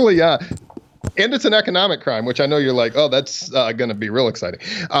 So early on, and it's an economic crime, which I know you're like, oh, that's going to be real exciting.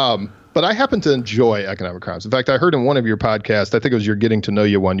 But I happen to enjoy economic crimes. In fact, I heard in one of your podcasts, I think it was your Getting to Know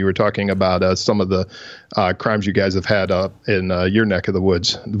You one, you were talking about some of the crimes you guys have had in your neck of the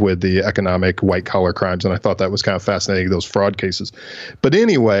woods with the economic white-collar crimes, and I thought that was kind of fascinating, those fraud cases. But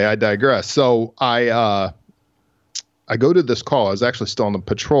anyway, I digress. So I go to this call. I was actually still on the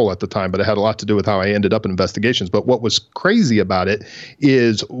patrol at the time, but it had a lot to do with how I ended up in investigations. But what was crazy about it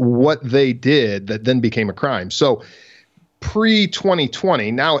is what they did that then became a crime. So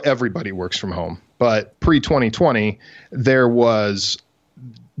pre-2020, now everybody works from home, but pre-2020, there was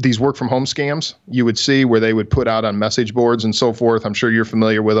these work from home scams you would see where they would put out on message boards and so forth. I'm sure you're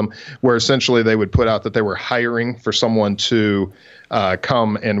familiar with them, where essentially they would put out that they were hiring for someone to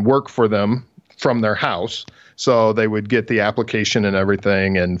come and work for them from their house. So they would get the application and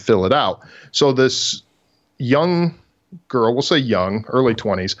everything and fill it out. So this young girl, we'll say young, early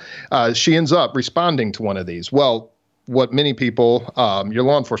 20s, she ends up responding to one of these. Well, what many people, your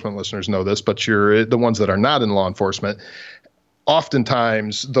law enforcement listeners know this, but the ones that are not in law enforcement,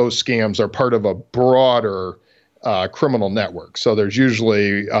 oftentimes those scams are part of a broader criminal network. So there's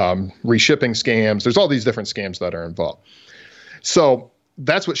usually reshipping scams. There's all these different scams that are involved. So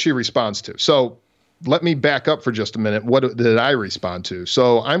that's what she responds to. So let me back up for just a minute. What did I respond to?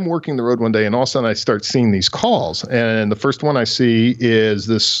 So I'm working the road one day, and all of a sudden I start seeing these calls. And the first one I see is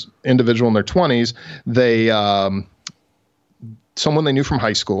this individual in their 20s. Someone they knew from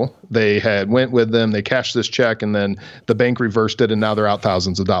high school. They had went with them. They cashed this check, and then the bank reversed it, and now they're out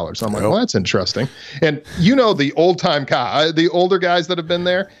thousands of dollars. I'm like, well, that's interesting. And the old-time guy, the older guys that have been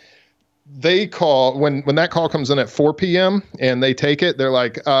there, they call when that call comes in at 4 p.m. and they take it. They're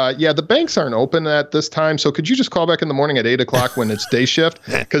like, yeah, the banks aren't open at this time. So could you just call back in the morning at 8 o'clock when it's day shift?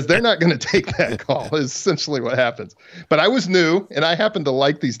 Because they're not going to take that call is essentially what happens. But I was new and I happen to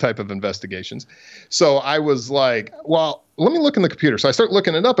like these type of investigations. So I was like, well, let me look in the computer. So I start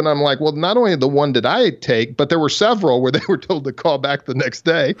looking it up and I'm like, well, not only the one did I take, but there were several where they were told to call back the next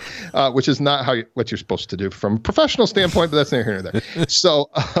day, which is not what you're supposed to do from a professional standpoint, but that's neither here nor there. So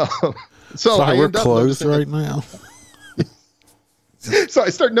sorry, we're closed right now. So I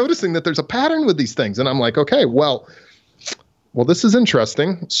start noticing that there's a pattern with these things. And I'm like, okay, well, this is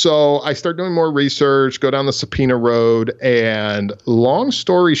interesting. So I start doing more research, go down the subpoena road, and long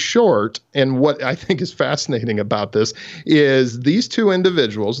story short, and what I think is fascinating about this is these two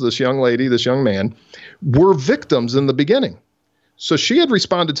individuals, this young lady, this young man, were victims in the beginning. So she had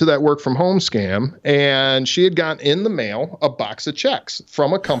responded to that work from home scam, and she had gotten in the mail a box of checks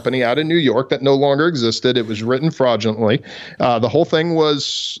from a company out of New York that no longer existed. It was written fraudulently. The whole thing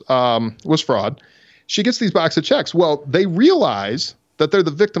was fraud. She gets these box of checks. Well, they realize that they're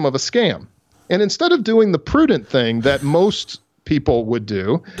the victim of a scam. And instead of doing the prudent thing that most people would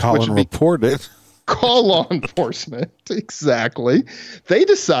do, report it. Call law enforcement. Exactly. They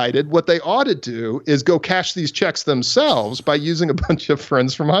decided what they ought to do is go cash these checks themselves by using a bunch of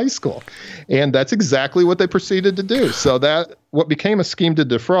friends from high school. And that's exactly what they proceeded to do. So that what became a scheme to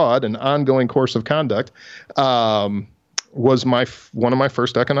defraud, an ongoing course of conduct, was one of my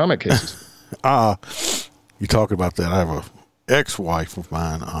first economic cases. You talk about that. I have a ex-wife of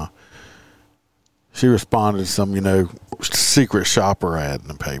mine. She responded to some, secret shopper ad in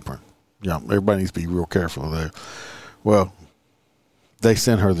the paper. Everybody needs to be real careful of that. Well, they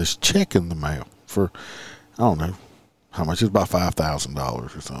sent her this check in the mail for, I don't know how much. It's about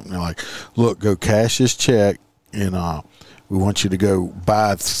 $5,000 or something. They're like, look, go cash this check, and we want you to go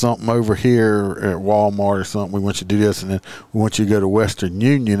buy something over here at Walmart or something. We want you to do this, and then we want you to go to Western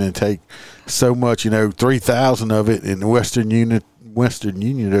Union and take so much, $3,000 of it in the Western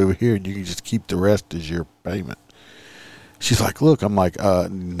Union over here, and you can just keep the rest as your payment. She's like, look, I'm like,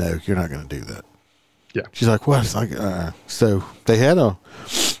 no, you're not going to do that. Yeah. She's like, what? It's like, so they had all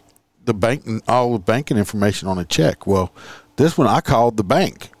the banking information on a check. Well, this one I called the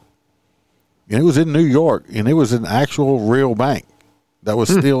bank, and it was in New York, and it was an actual real bank that was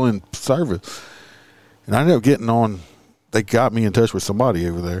still in service. And I ended up getting on. They got me in touch with somebody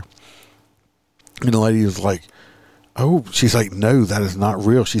over there, and the lady was like, oh, she's like, no, that is not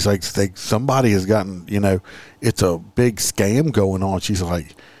real. She's like, somebody has gotten, it's a big scam going on. She's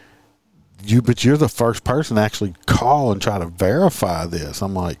like, but you're the first person to actually call and try to verify this.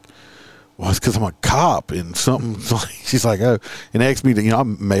 I'm like, well, it's because I'm a cop and something. She's like, oh, and they asked me to, I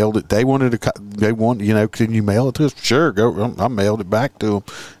mailed it. They want, can you mail it to us? Sure, go. I mailed it back to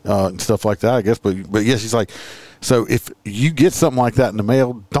them and stuff like that, I guess. But yeah, she's like, so if you get something like that in the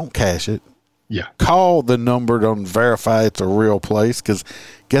mail, don't cash it. Yeah. Call the number to verify it's a real place, because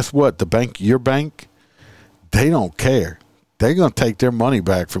guess what? Your bank, they don't care. They're going to take their money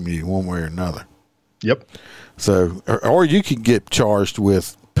back from you one way or another. Yep. So, or you can get charged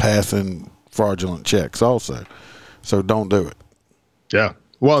with passing fraudulent checks also. So don't do it. Yeah.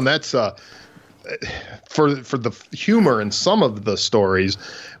 Well, and that's for the humor in some of the stories.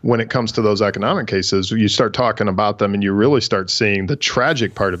 When it comes to those economic cases, you start talking about them and you really start seeing the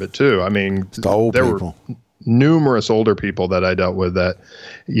tragic part of it too. I mean, there were numerous older people that I dealt with that,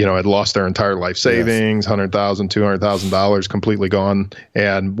 had lost their entire life savings, $100,000, $200,000 completely gone.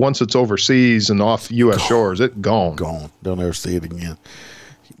 And once it's overseas and off U.S. shores, it's gone. Gone. Don't ever see it again.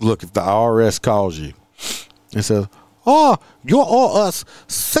 Look, if the IRS calls you and says, oh, you owe us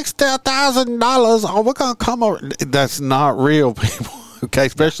 $60,000, oh, we're going to come over. That's not real, people. Okay,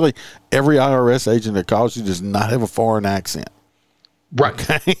 especially every IRS agent that calls you does not have a foreign accent. Right.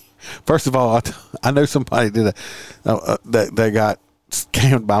 Okay. First of all, I know somebody did that they got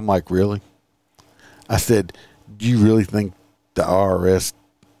scammed by. I'm like, really? I said, do you really think the IRS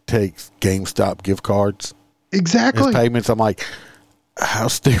takes GameStop gift cards? Exactly. As payments? I'm like, how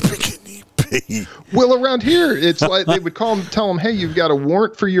stupid can you be? Well, around here, it's like they would call them, tell them, hey, you've got a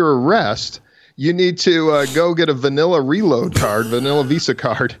warrant for your arrest. You need to go get a vanilla reload card, vanilla Visa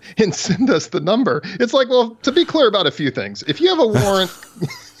card, and send us the number. It's like, well, to be clear about a few things. If you have a warrant,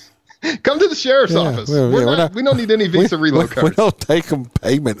 come to the sheriff's office. We don't need any Visa reload cards. We don't take them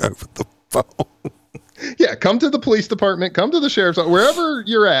payment over the phone. Yeah, come to the police department, come to the sheriff's office, wherever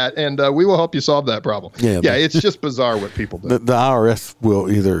you're at, and we will help you solve that problem. Yeah, it's just bizarre what people do. The IRS will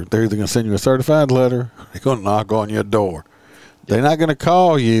they're either going to send you a certified letter, or they're going to knock on your door. They're not going to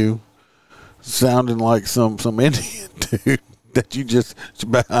call you sounding like some Indian dude that you just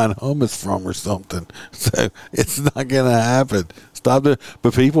behind hummus from or something. So it's not going to happen. Stop it.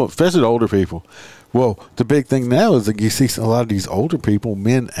 But people, especially older people, well, the big thing now is that you see a lot of these older people,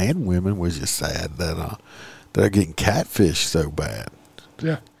 men and women, which is sad that they're getting catfished so bad.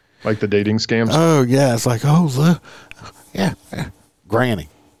 Yeah, like the dating scams. Oh yeah, it's like, oh look, yeah, Granny.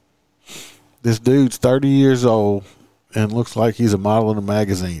 This dude's 30 years old and looks like he's a model in a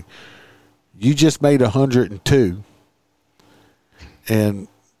magazine. You just made 102, and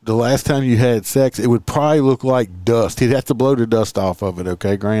the last time you had sex, it would probably look like dust. He'd have to blow the dust off of it,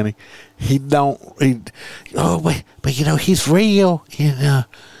 okay, Granny? But he's real, and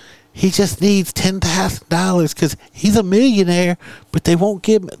he just needs $10,000 because he's a millionaire, but they won't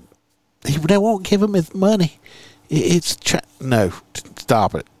give him his money. No,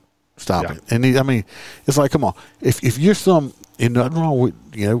 stop it. Stop it. And it's like, come on. If you're nothing wrong with,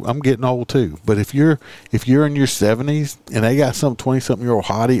 I'm getting old too. But if you're in your 70s and they got some 20-something-year-old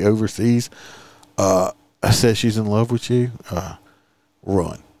hottie overseas, says she's in love with you,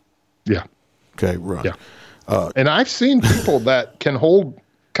 run. Yeah. Okay, run. Yeah. And I've seen people that can hold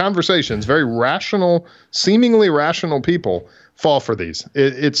conversations, very rational, seemingly rational people fall for these.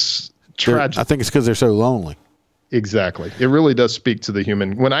 It's tragic. I think it's because they're so lonely. Exactly. It really does speak to the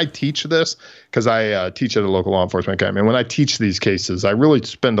human. When I teach this, because I teach at a local law enforcement academy, and when I teach these cases, I really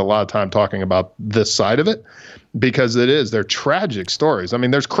spend a lot of time talking about this side of it, because they're tragic stories. I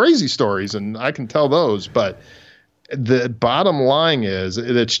mean, there's crazy stories, and I can tell those, but the bottom line is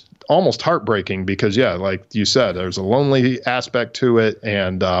it's almost heartbreaking because, yeah, like you said, there's a lonely aspect to it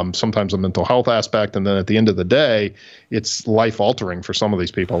and sometimes a mental health aspect. And then at the end of the day, it's life altering for some of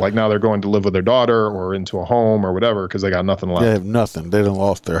these people. Like now they're going to live with their daughter or into a home or whatever because they got nothing left. They have nothing. They done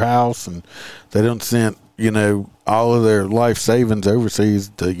lost their house and they done sent, all of their life savings overseas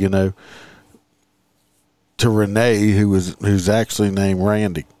to, to Renee, who's actually named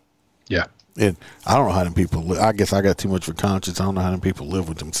Randy. Yeah. And I don't know how them people live. I guess I got too much of a conscience. I don't know how them people live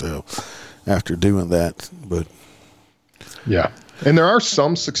with themselves after doing that. But yeah. And there are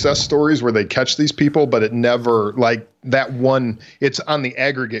some success stories where they catch these people, but it never like that one. It's on the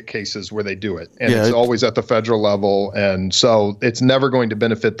aggregate cases where they do it. And it's always at the federal level. And so it's never going to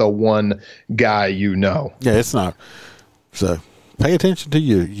benefit the one guy, Yeah, it's not. So pay attention to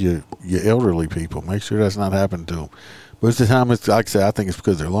your elderly people. Make sure that's not happening to them. Most of the time, it's like I say, I think it's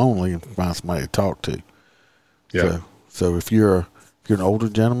because they're lonely and find somebody to talk to. Yeah. So if you're an older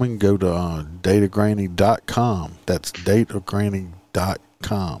gentleman, go to datagranny.com. That's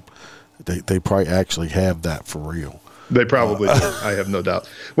datagranny.com. They probably actually have that for real. They probably do. I have no doubt.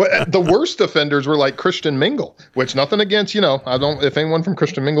 Well, the worst offenders were like Christian Mingle, which nothing against, if anyone from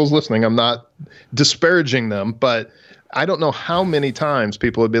Christian Mingle is listening, I'm not disparaging them, but I don't know how many times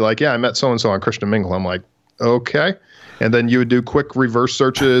people would be like, yeah, I met so-and-so on Christian Mingle. I'm like, okay. And then you would do quick reverse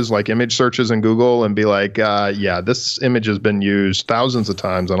searches, like image searches in Google and be like, yeah, this image has been used thousands of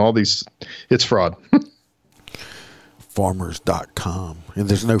times on all these. It's fraud. Farmers.com. And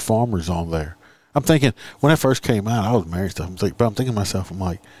there's no farmers on there. I'm thinking, when I first came out, I was married and stuff. But I'm thinking to myself, I'm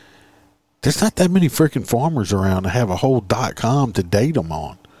like, there's not that many freaking farmers around to have a whole .com to date them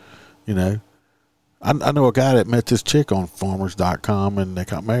on. I know a guy that met this chick on farmers.com and they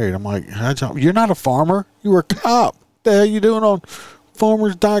got married. I'm like, you're not a farmer. You were a cop. What the hell you doing on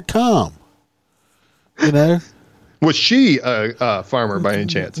farmers.com? Was she a farmer by any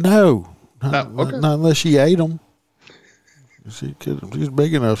chance? No. Okay. Not unless she ate them. She was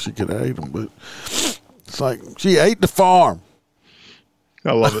big enough she could eat them, but it's like she ate the farm.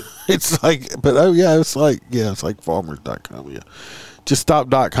 I love it. It's like farmers.com. Yeah. Just stop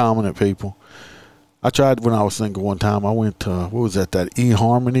 .comming at people. I tried when I was single one time. I went to, what was that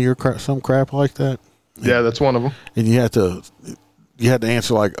eHarmony or some crap like that? Yeah, that's one of them. And you had to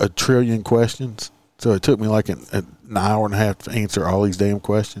answer like a trillion questions. So it took me like an hour and a half to answer all these damn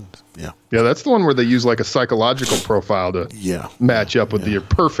questions. Yeah. Yeah, that's the one where they use like a psychological profile to match up with your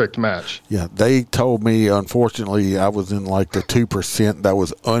perfect match. Yeah, they told me, unfortunately, I was in like the 2% that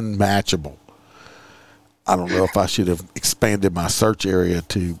was unmatchable. I don't know if I should have expanded my search area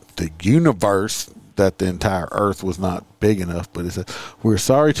to the universe, that the entire Earth was not big enough, but it said, we're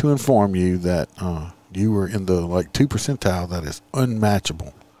sorry to inform you that you were in the like 2% that is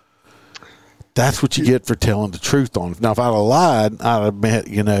unmatchable. That's what you get for telling the truth on it. Now, if I'd have lied, I'd have met,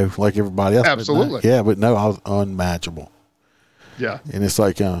 like everybody else. Absolutely. But no, I was unmatchable. Yeah. And it's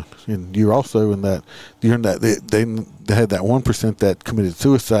like, you're also in that, they had that 1% that committed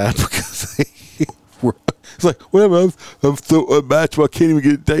suicide because they were, it's like, whatever, I'm so unmatchable, I can't even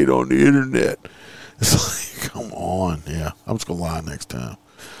get a date on the internet. It's like, come on. Yeah, I'm just going to lie next time.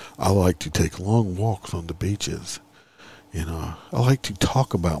 I like to take long walks on the beaches. I like to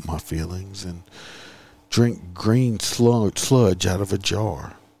talk about my feelings and drink green sludge out of a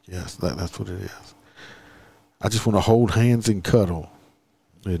jar. Yes, that's what it is. I just want to hold hands and cuddle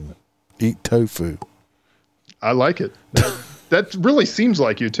and eat tofu. I like it. That really seems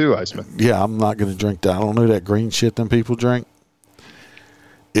like you too, Iceman. Yeah, I'm not going to drink that. I don't know that green shit them people drink.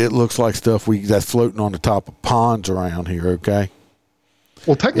 It looks like stuff that's floating on the top of ponds around here, okay?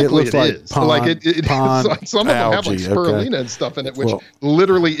 Well, technically it like is. Some of them have like spirulina and stuff in it, which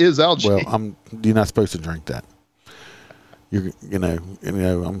literally is algae. Well, you're not supposed to drink that.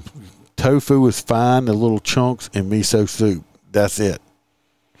 Tofu is fine, the little chunks, and miso soup. That's it.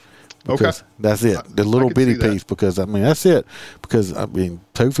 That's it. The little bitty piece, because that's it. Because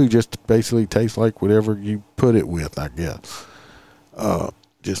tofu just basically tastes like whatever you put it with, I guess.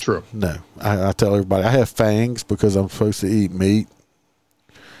 Just true. No, I tell everybody I have fangs because I'm supposed to eat meat.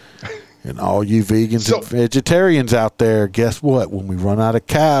 And all you vegans and vegetarians out there, guess what? When we run out of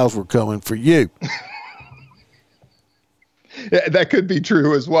cows, we're coming for you. Yeah, that could be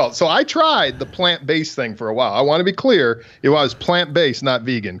true as well. So I tried the plant-based thing for a while. I want to be clear. It was plant-based, not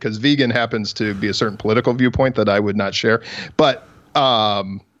vegan, because vegan happens to be a certain political viewpoint that I would not share. But I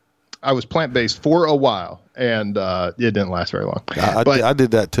was plant-based for a while, and it didn't last very long. I did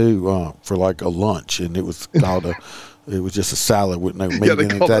that too for like a lunch, and it was called it was just a salad with no meat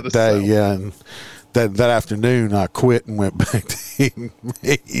in it that day. Salad. Yeah, and that afternoon I quit and went back to eating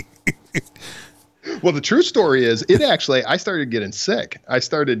meat. Well, the true story is I started getting sick. I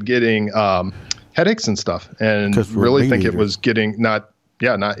started getting headaches and stuff, and really think it was getting not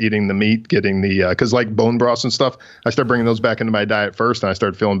eating the meat, getting the because like bone broths and stuff. I started bringing those back into my diet first, and I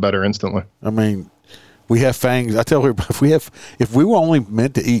started feeling better instantly. I mean, we have fangs. I tell you, if we were only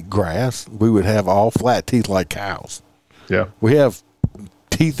meant to eat grass, we would have all flat teeth like cows. Yeah, we have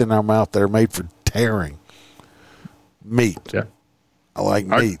teeth in our mouth that are made for tearing meat. Yeah, I like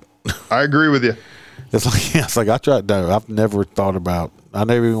meat. I agree with you. It's like I tried. No, I've never thought about. I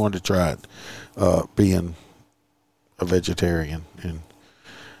never even wanted to try it, being a vegetarian, and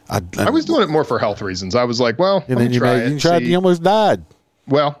I was doing it more for health reasons. I was like, well, and then you almost died.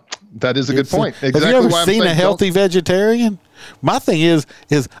 Well, that is a good point. Exactly. Have you ever seen a healthy vegetarian? My thing is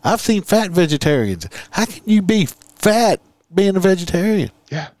I've seen fat vegetarians. How can you be fat being a vegetarian?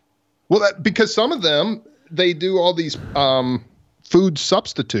 Yeah. Well, because some of them, they do all these food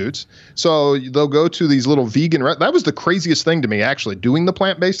substitutes. So they'll go to these little vegan. That was the craziest thing to me, actually, doing the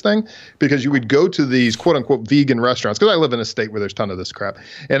plant-based thing, because you would go to these quote unquote vegan restaurants, because I live in a state where there's a ton of this crap.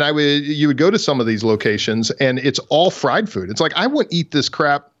 And you would go to some of these locations and it's all fried food. It's like, I wouldn't eat this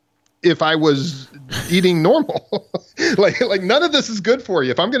crap if I was eating normal. like none of this is good for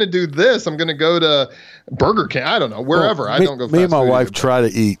you. If I'm going to do this, I'm going to go to Burger King. I don't know, wherever. I don't go fast Me and my food wife either. try to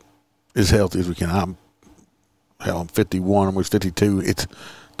eat as healthy as we can. I'm 51, I'm 52. It's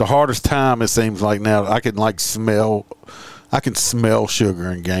the hardest time, it seems like now. I can smell sugar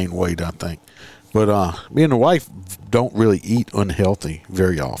and gain weight, I think. But me and the wife don't really eat unhealthy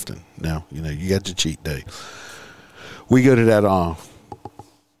very often. Now, you got your cheat day. We go to that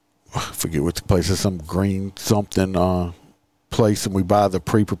I forget what the place is, some green something place, and we buy the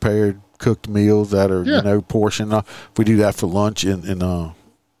pre-prepared cooked meals that are portioned. We do that for lunch and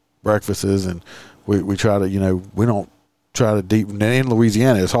breakfasts, and we try to we don't try to deep. And in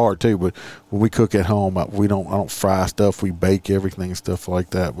Louisiana it's hard too, but when we cook at home, I don't fry stuff. We bake everything and stuff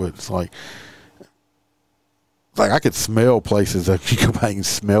like that. But it's like I could smell places that you go back and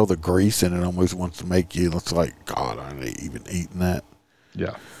smell the grease, and it almost wants to make you. It's like, God, I ain't even eating that.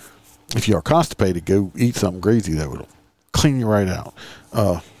 Yeah. If you are constipated, go eat something greasy that will clean you right out.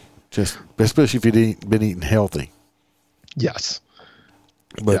 Just especially if you've been eating healthy. Yes.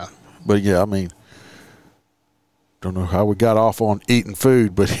 But I mean, don't know how we got off on eating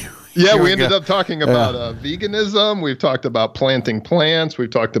food, but yeah, we ended up talking about veganism. We've talked about planting plants. We've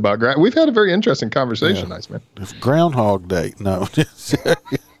talked about we've had a very interesting conversation. Nice, man. It's Groundhog Day. No.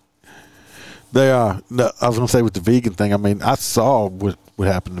 They are. No, I was going to say with the vegan thing, I mean, I saw what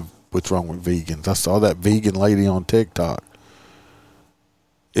happened, what's wrong with vegans. I saw that vegan lady on TikTok.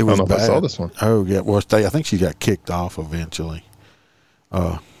 It was I don't know bad. if I saw this one. Oh, yeah. Well, I think she got kicked off eventually.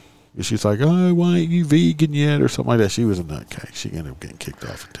 She's like, oh, why ain't you vegan yet? Or something like that. She was a nutcase. She ended up getting kicked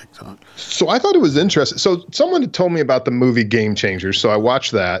off of TikTok. So I thought it was interesting. So someone had told me about the movie Game Changers. So I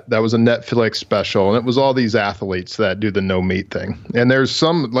watched that. That was a Netflix special. And it was all these athletes that do the no meat thing. And there's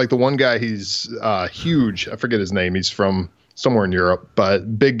some, like the one guy, he's huge. I forget his name. He's from somewhere in Europe,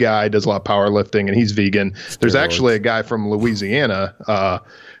 but big guy, does a lot of powerlifting, and he's vegan. There's actually a guy from Louisiana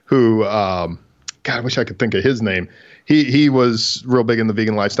who, God, I wish I could think of his name. He was real big in the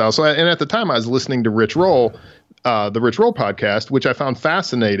vegan lifestyle. So, and at the time I was listening to Rich Roll, the Rich Roll podcast, which I found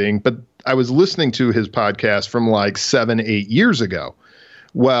fascinating, but I was listening to his podcast from like 7-8 years ago.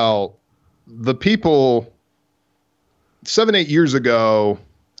 Well, the people 7-8 years ago,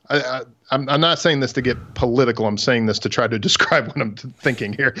 I'm not saying this to get political. I'm saying this to try to describe what I'm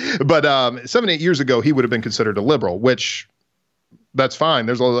thinking here. But 7-8 years ago, he would have been considered a liberal, which that's fine.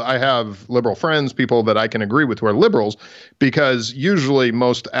 I have liberal friends, people that I can agree with who are liberals, because usually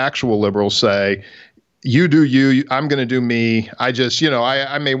most actual liberals say, you do you, I'm going to do me. I just,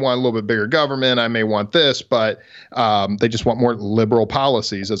 I may want a little bit bigger government. I may want this, but they just want more liberal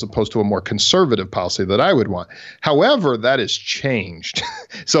policies as opposed to a more conservative policy that I would want. However, that has changed.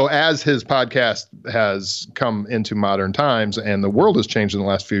 So as his podcast has come into modern times and the world has changed in the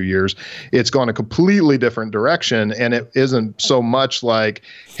last few years, it's gone a completely different direction. And it isn't so much like,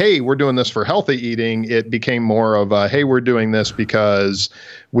 hey, we're doing this for healthy eating. It became more of a, hey, we're doing this because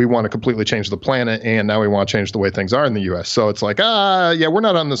we want to completely change the planet, and now we want to change the way things are in the U.S. So it's like, yeah, we're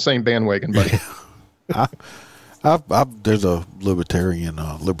not on the same bandwagon, buddy. There's a libertarian,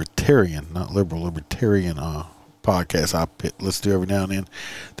 not liberal, libertarian podcast I listen to every now and then.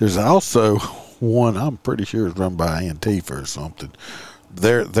 There's also one I'm pretty sure is run by Antifa or something.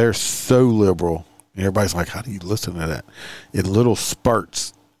 They're so liberal. Everybody's like, how do you listen to that? In little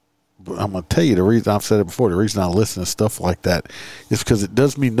spurts. But I'm going to tell you the reason, I've said it before, the reason I listen to stuff like that is because it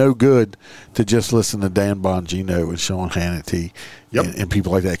does me no good to just listen to Dan Bongino and Sean Hannity and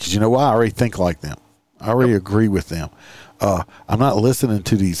people like that. Because you know why? I already think like them. I already agree with them. I'm not listening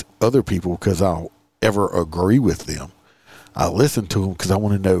to these other people because I'll ever agree with them. I listen to them because I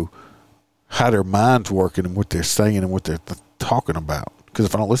want to know how their mind's working and what they're saying and what they're talking about. Because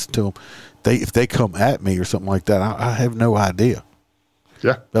if I don't listen to them, if they come at me or something like that, I have no idea.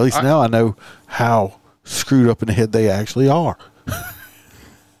 Yeah. But at least now I know how screwed up in the head they actually are.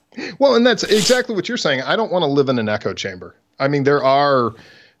 Well, and that's exactly what you're saying. I don't want to live in an echo chamber. I mean, there are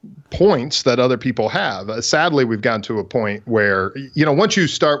points that other people have. Sadly, we've gotten to a point where,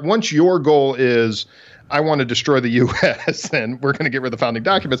 once your goal is, I want to destroy the U.S. and we're going to get rid of the founding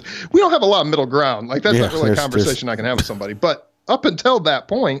documents, we don't have a lot of middle ground. Like, that's not really a conversation I can have with somebody. But up until that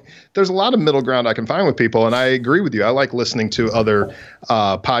point, there's a lot of middle ground I can find with people. And I agree with you. I like listening to other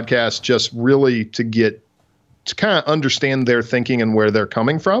podcasts just really to kind of understand their thinking and where they're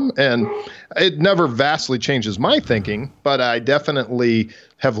coming from. And it never vastly changes my thinking, but I definitely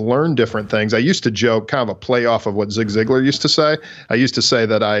have learned different things. I used to joke, kind of a play off of what Zig Ziglar used to say. I used to say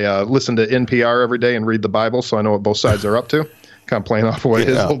that I listen to NPR every day and read the Bible, so I know what both sides are up to. Kind of playing off of what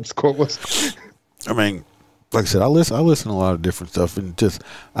his old quote was. I mean, like I said, I listen to a lot of different stuff, and just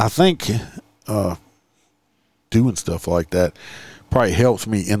I think doing stuff like that probably helps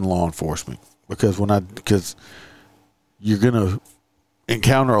me in law enforcement because you're gonna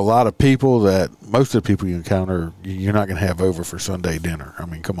encounter a lot of people that most of the people you encounter you're not gonna have over for Sunday dinner. I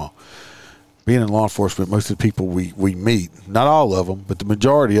mean, come on. Being in law enforcement, most of the people we meet, not all of them, but the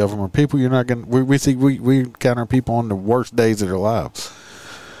majority of them are people you're not gonna. We encounter people on the worst days of their lives,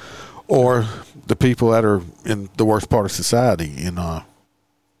 or the people that are in the worst part of society in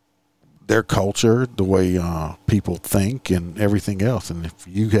their culture, the way people think and everything else. And if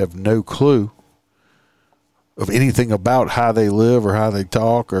you have no clue of anything about how they live or how they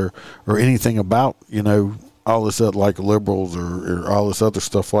talk or anything about, all this other, like liberals or all this other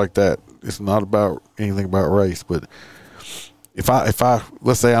stuff like that, it's not about anything about race. But if I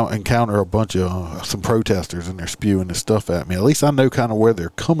let's say I encounter a bunch of some protesters and they're spewing this stuff at me, at least I know kind of where they're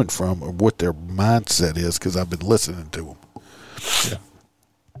coming from or what their mindset is because I've been listening to them. Yeah,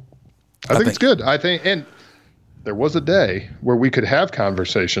 I think it's good. I think, and there was a day where we could have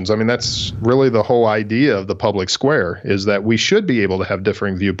conversations. I mean, that's really the whole idea of the public square, is that we should be able to have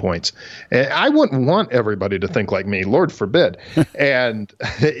differing viewpoints. And I wouldn't want everybody to think like me, Lord forbid. and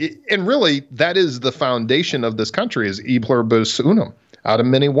really, that is the foundation of this country, is e pluribus unum, out of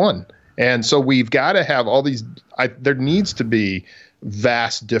many one. And so we've got to have all these, there needs to be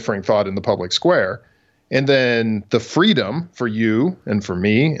vast differing thought in the public square. And then the freedom for you and for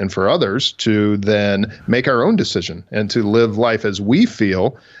me and for others to then make our own decision and to live life as we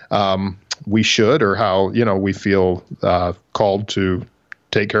feel we should, or how, we feel called to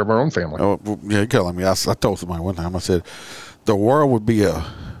take care of our own family. Oh, yeah, you're telling me. I told somebody one time, I said, the world would be a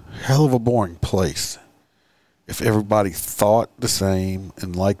hell of a boring place if everybody thought the same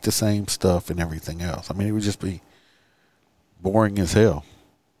and liked the same stuff and everything else. I mean, it would just be boring as hell.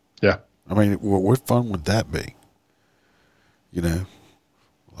 Yeah. I mean, what fun would that be?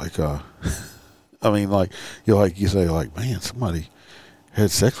 Like, I mean, like you say, like, man, somebody had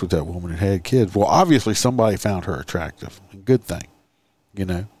sex with that woman and had kids. Well, obviously somebody found her attractive. Good thing,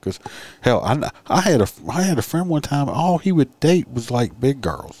 because hell, I had a friend one time. All he would date was like big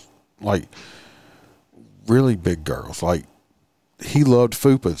girls, like really big girls. Like, he loved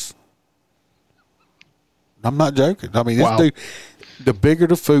fupas. I'm not joking. I mean, this dude. The bigger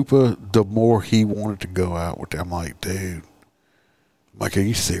the fupa, the more he wanted to go out with them. I'm like, dude. I'm like, are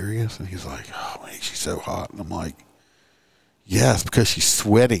you serious? And he's like, oh, man, she's so hot. And I'm like, yes, because she's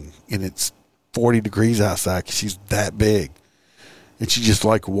sweating and it's 40 degrees outside because she's that big. And she just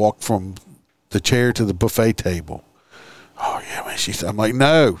like walked from the chair to the buffet table. Oh, yeah, man. I'm like,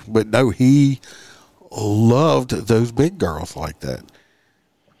 no. But no, he loved those big girls like that.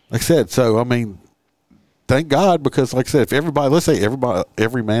 Like I said, so, I mean, thank God, because like I said, if let's say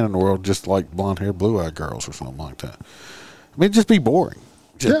every man in the world just like blonde haired, blue eyed girls or something like that, I mean, it'd just be boring.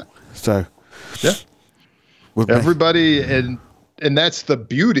 Yeah. So, yeah. Everybody, and that's the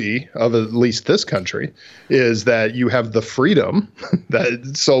beauty of at least this country, is that you have the freedom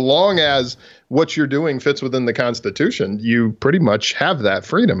that so long as what you're doing fits within the Constitution, you pretty much have that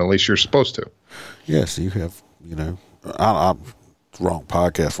freedom. At least you're supposed to. Yes, you have, I'm wrong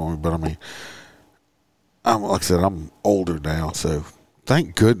podcast for me, but I mean, like I said, I'm older now, so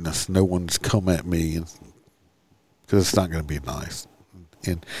thank goodness no one's come at me, because it's not going to be nice.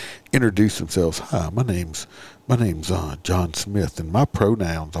 and introduce themselves. Hi, my name's John Smith, and my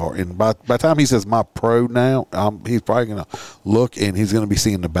pronouns are. And by the time he says my pronoun, he's probably gonna look and he's gonna be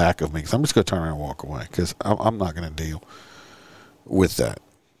seeing the back of me. So I'm just gonna turn around and walk away because I'm not gonna deal with that.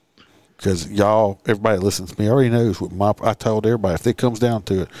 Because everybody that listens to me already knows what I told everybody. If it comes down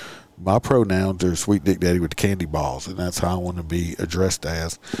to it, my pronouns are Sweet Dick Daddy with the candy balls, and that's how I want to be addressed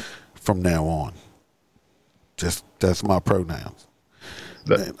as from now on. That's my pronouns.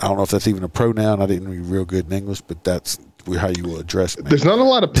 I don't know if that's even a pronoun. I didn't read real good in English, but that's how you will address me. There's not a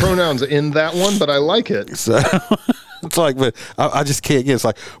lot of pronouns in that one, but I like it. So it's like, but I just can't get. It's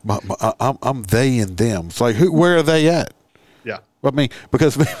like I'm they and them. It's like where are they at? Yeah. I mean,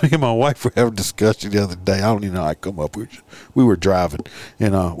 because me and my wife were having a discussion the other day. I don't even know how I come up. We were driving,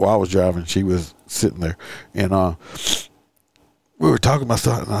 and while I was driving, she was sitting there, and we were talking about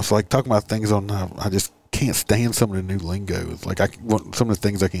stuff, and I was like talking about things on. I just can't stand some of the new lingo. It's like some of the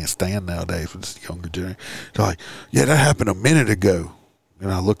things I can't stand nowadays with this younger generation. They're like, yeah, that happened a minute ago,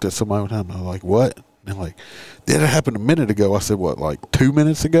 and I looked at somebody one time. And I was like, what? And they're like, yeah, that happened a minute ago. I said, what? Like 2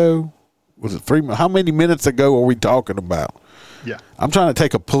 minutes ago? Was it 3 minutes? How many minutes ago are we talking about? Yeah. I'm trying to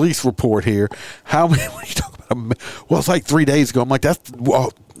take a police report here. How many? What are you talking about? Well, it's like 3 days ago. I'm like, that's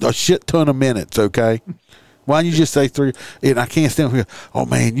a shit ton of minutes, okay? Why don't you just say 3? And I can't stand here. Oh,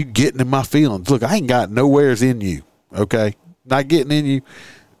 man, you getting in my feelings. Look, I ain't got nowheres in you, okay? Not getting in you.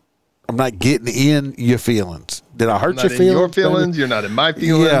 I'm not getting in your feelings. Did I hurt your feelings? Your feelings. You're not in my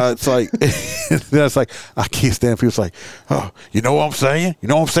feelings. Yeah, it's like, that's like, I can't stand people. It's like, oh, you know what I'm saying? You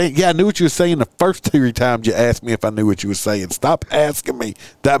know what I'm saying? Yeah, I knew what you were saying the first 3 times you asked me if I knew what you were saying. Stop asking me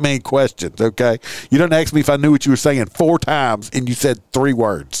that many questions, okay? You don't ask me if I knew what you were saying 4 times and you said 3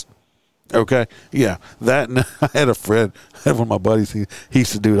 words. Okay, yeah, that. And I had a friend, one of my buddies. He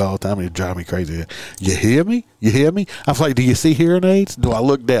used to do it all the time. He'd drive me crazy. You hear me? You hear me? I was like, do you see hearing aids? Do I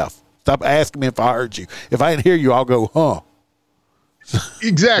look deaf? Stop asking me if I heard you. If I didn't hear you, I'll go, huh?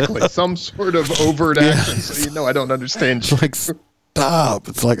 Exactly, some sort of overt action. So you know, I don't understand. It's like, stop.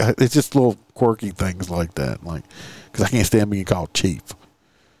 It's like it's just little quirky things like that. Like, because I can't stand being called chief.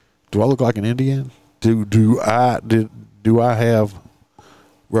 Do I look like an Indian? Do I have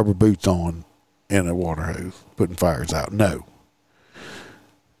rubber boots on and a water hose putting fires out? No.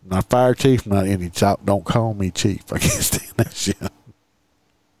 Not fire chief, not any chop. Don't call me chief. I can't stand that shit.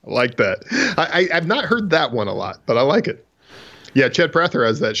 I like that. I've not heard that one a lot, but I like it. Yeah, Chad Prather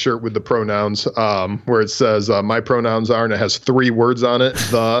has that shirt with the pronouns where it says, my pronouns are, and it has 3 words on it,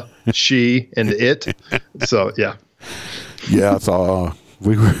 the, she, and it. So, yeah. Yeah, I saw,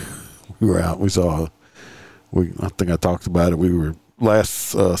 we were out. We saw, I think I talked about it. We were,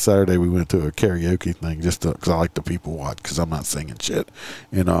 last Saturday, we went to a karaoke thing just because I like the people watch because I'm not singing shit.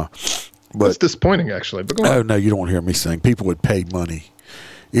 And, but it's disappointing, actually. But go on. Oh, no, you don't want to hear me sing. People would pay money.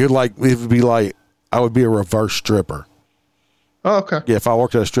 It would be like I would be a reverse stripper. Oh, okay. Yeah, if I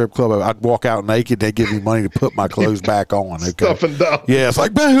worked at a strip club, I'd walk out naked. They'd give me money to put my clothes back on. Okay. Stuffing down. Yeah, it's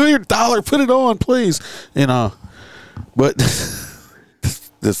like, here, $1, put it on, please. But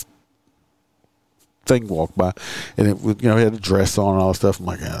this thing walked by, and it was, it had a dress on and all that stuff. I'm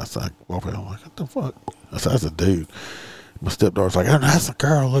like, yeah, that's like, I'm like, what the fuck? That's a dude. My stepdaughter's like, oh, no, that's a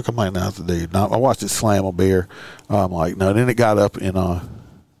girl. Look, I'm like, no, that's a dude. Now, I watched it slam a beer. I'm like, no. Then it got up and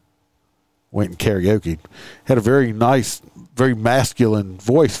went and karaoke. Had a very nice, very masculine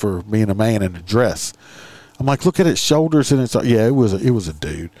voice for being a man in a dress. I'm like, look at its shoulders, and it's like, yeah, it was a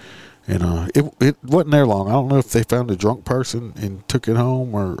dude. And it wasn't there long. I don't know if they found a drunk person and took it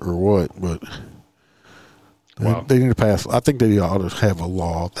home or what, but wow. They need to pass. I think they ought to have a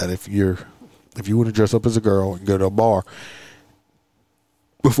law that if you want to dress up as a girl and go to a bar,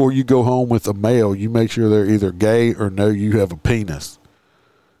 before you go home with a male, you make sure they're either gay or know you have a penis.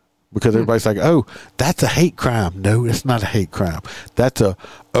 Because everybody's like, oh, that's a hate crime. No, it's not a hate crime. That's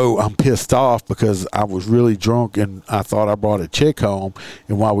I'm pissed off because I was really drunk and I thought I brought a chick home.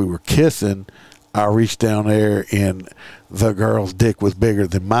 And while we were kissing, I reached down there and the girl's dick was bigger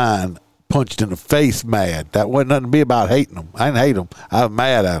than mine, punched in the face mad. That wasn't nothing to be about hating them. I didn't hate them. I was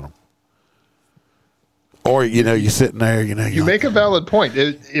mad at them. Or, you're sitting there, you make a valid point.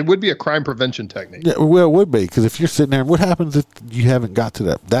 It would be a crime prevention technique. Yeah, well, it would be, because if you're sitting there, what happens if you haven't got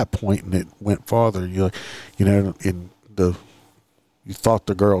to that point and it went farther? And you're like, you thought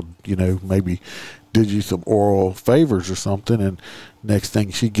the girl, maybe did you some oral favors or something, and next thing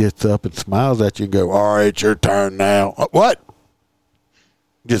she gets up and smiles at you and go, all right, your turn now. What?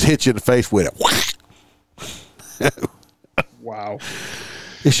 Just hit you in the face with it. Wow.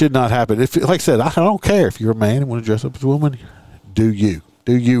 It should not happen. Like I said, I don't care if you're a man and want to dress up as a woman. Do you,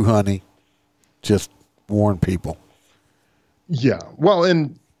 honey? Just warn people. Yeah. Well,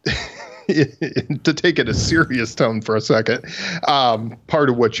 and to take it a serious tone for a second, part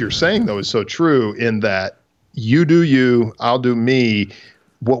of what you're saying, though, is so true in that you do you, I'll do me.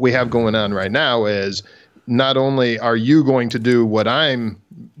 What we have going on right now is not only are you going to do what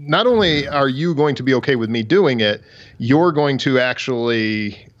not only are you going to be okay with me doing it, you're going to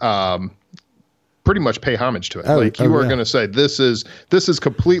actually pretty much pay homage to it. You are going to say, this is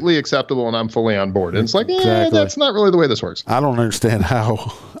completely acceptable and I'm fully on board. And it's like, that's not really the way this works. I don't understand how,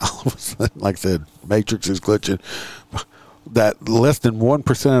 all of a sudden, like I said, Matrix is glitching, that less than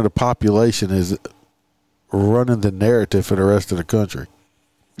 1% of the population is running the narrative for the rest of the country.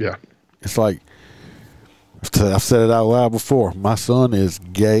 Yeah. It's like, I've said it out loud before. My son is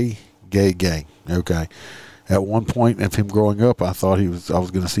gay. Okay. At one point of him growing up, I thought I was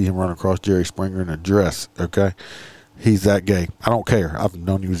going to see him run across Jerry Springer in a dress. Okay. He's that gay. I don't care. I've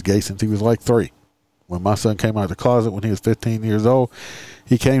known he was gay since he was like 3. When my son came out of the closet when he was 15 years old,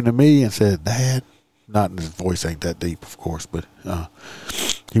 he came to me and said, Dad, not in his voice ain't that deep, of course, but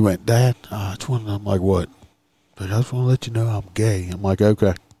he went, Dad, I just want to, I'm like, what? I just want to let you know I'm gay. I'm like,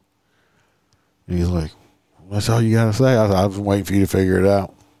 okay. And he's like, that's all you got to say? I was waiting for you to figure it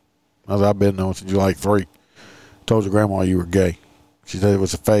out. I've been knowing since you were like 3. Told your grandma you were gay. She said it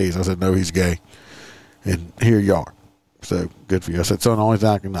was a phase. I said, no, he's gay. And here you are. So good for you. I said, son, the only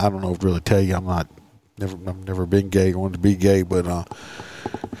thing I don't know if to really tell you, I've never been gay, wanted to be gay, but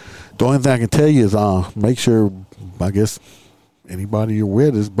the only thing I can tell you is make sure, I guess, anybody you're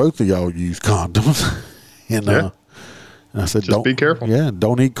with is both of y'all use condoms. And I said, just be careful. Yeah,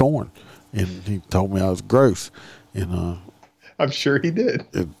 don't eat corn. And he told me I was gross. And I'm sure he did.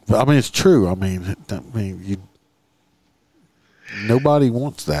 I mean, it's true. I mean, nobody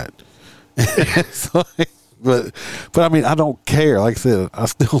wants that. It's like, but I mean, I don't care. Like I said, I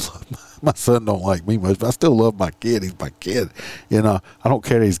still love my son. Don't like me much, but I still love my kid. He's my kid. I don't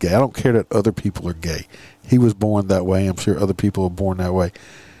care that he's gay. I don't care that other people are gay. He was born that way. I'm sure other people are born that way.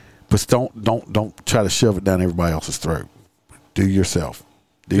 But don't try to shove it down everybody else's throat. Do yourself.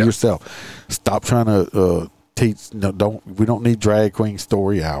 Do yourself. Stop trying to teach. No, we don't need drag queen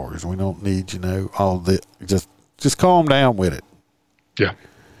story hours. We don't need all the just calm down with it. Yeah.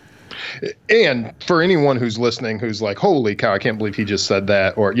 And for anyone who's listening, who's like, holy cow, I can't believe he just said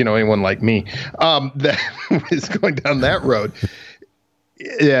that, or anyone like me that is going down that road.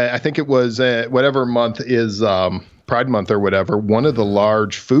 Yeah, I think it was whatever month is Pride Month or whatever. One of the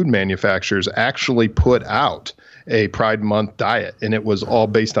large food manufacturers actually put out a Pride Month diet, and it was all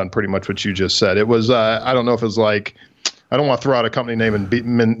based on pretty much what you just said. It was I don't know if it was like, I don't want to throw out a company name and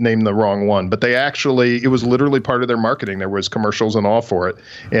name the wrong one, but it was literally part of their marketing. There was commercials and all for it.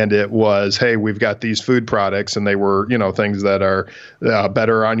 And it was, hey, we've got these food products, and they were, things that are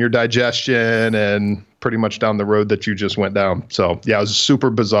better on your digestion and pretty much down the road that you just went down. So yeah, it was super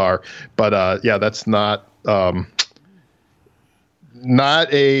bizarre, but that's not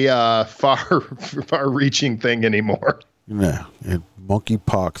a far-reaching thing anymore. No, and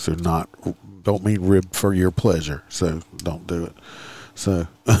monkeypox don't mean ribbed for your pleasure, so don't do it. So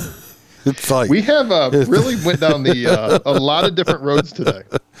it's like we have really went down a lot of different roads today.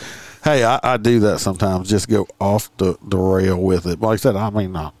 Hey, I do that sometimes. Just go off the rail with it. But like I said, I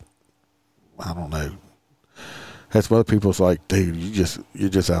mean, I don't know. That's what other people's like, dude. You're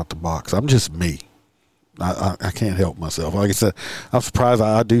just out the box. I'm just me. I can't help myself. Like I said, I'm surprised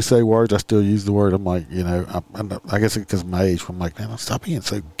I do say words. I still use the word. I'm like, I guess it's because of my age. I'm like, man, stop being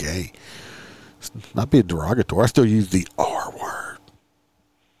so gay. It's not being derogatory. I still use the R word.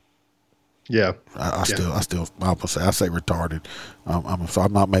 Yeah. I still I say retarded. So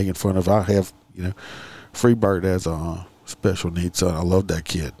I'm not making fun of. I have, Freebird as a special needs son. I love that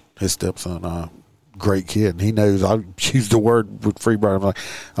kid. His stepson, great kid, and he knows I use the word with Freebird.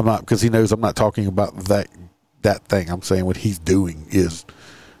 I'm not because he knows I'm not talking about that thing. I'm saying what he's doing is,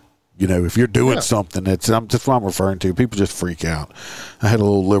 if you're doing something that's what I'm referring to. People just freak out. I had a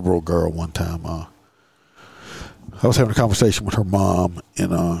little liberal girl one time. I was having a conversation with her mom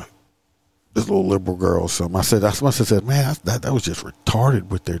and this little liberal girl. So I said, man, that was just retarded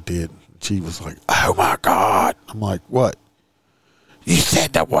what they did. She was like, oh my God. I'm like, what? You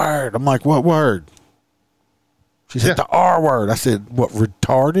said the word. I'm like, what word? She said the R word. I said, what,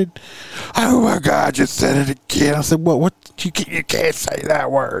 retarded? Oh my God, you said it again. I said, what you can't say that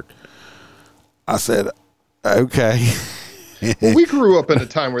word. I said, okay. Well, we grew up in a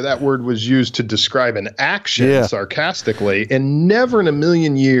time where that word was used to describe an action sarcastically, and never in a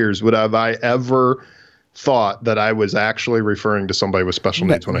million years would I ever thought that I was actually referring to somebody with special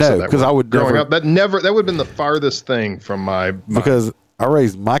needs when I said that. Because I would growing up, that would have been the farthest thing from my mind. Because I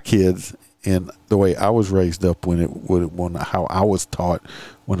raised my kids in the way I was raised up when how I was taught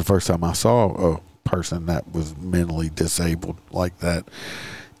when the first time I saw a person that was mentally disabled like that.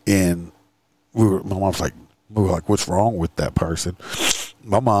 And my mom's like, we were like, what's wrong with that person?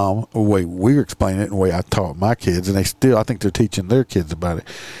 My mom, the way we were explaining it and the way I taught my kids, and I think they're teaching their kids about it,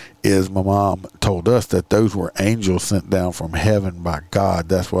 is my mom told us that those were angels sent down from heaven by God.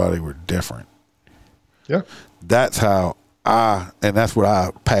 That's why they were different. Yeah. That's how that's what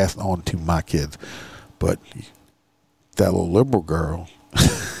I passed on to my kids. But that little liberal girl,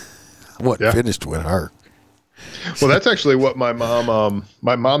 I wasn't finished with her. Well, that's actually what my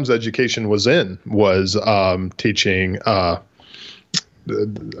mom's education was teaching, I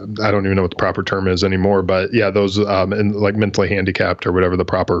don't even know what the proper term is anymore, but yeah, those and like mentally handicapped or whatever the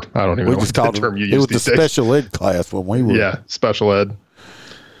proper, I don't even know what the term you use. It was the special ed class when we were. Yeah, special ed.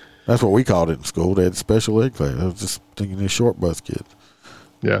 That's what we called it in school. They had special ed class. I was just thinking these short bus kids.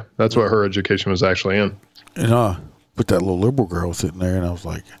 Yeah, that's what her education was actually in. And but that little liberal girl sitting there, and I was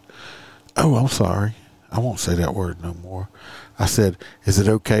like, oh, I'm sorry. I won't say that word no more. I said, is it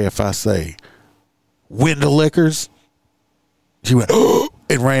okay if I say window lickers? She went, oh,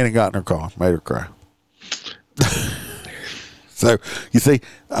 and ran and got in her car, made her cry. So, you see,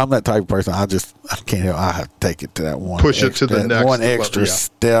 I'm that type of person. I can't help. I have to take it to that one. Push it to the next one extra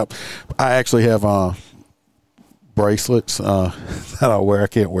step. I actually have bracelets that I wear. I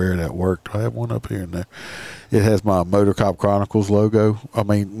can't wear it at work. I have one up here and there. It has my Motor Cop Chronicles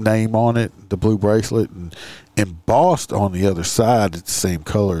name on it, the blue bracelet, and embossed on the other side. It's the same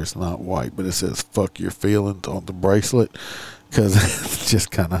color. It's not white, but it says "fuck your feelings" on the bracelet, because it's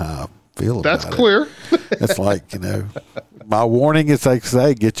just kind of how I feel about it. That's clear. It's like, my warning is like,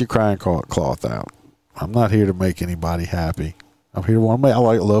 say, get your crying cloth out. I'm not here to make anybody happy. I'm here to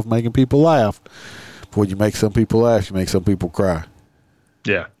I love making people laugh. But when you make some people laugh, you make some people cry.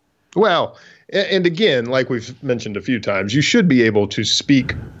 Yeah. Well, and again, like we've mentioned a few times, you should be able to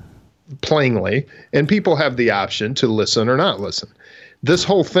speak plainly, and people have the option to listen or not listen. This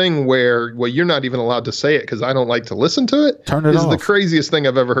whole thing where, you're not even allowed to say it because I don't like to listen to it. Turn it off. Is the craziest thing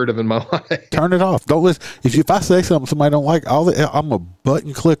I've ever heard of in my life. Turn it off. Don't listen. If I say something somebody don't like, I'm a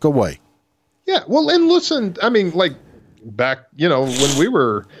button click away. Yeah. Well, and listen, like back, when we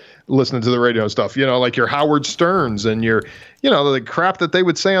were listening to the radio and stuff, like your Howard Sterns and your, the crap that they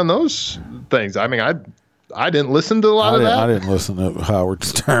would say on those things. I didn't listen to a lot of that. I didn't listen to Howard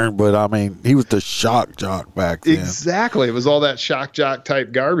Stern, but he was the shock jock back then. Exactly. It was all that shock jock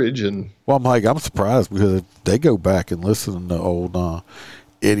type garbage. And well, I'm surprised because if they go back and listen to old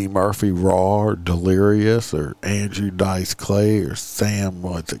Eddie Murphy Raw or Delirious or Andrew Dice Clay or Sam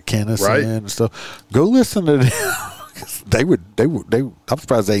Kinison and stuff. Go listen to them. They would. I'm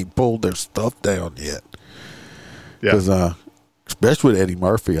surprised they ain't pulled their stuff down yet. Yeah. Because especially with Eddie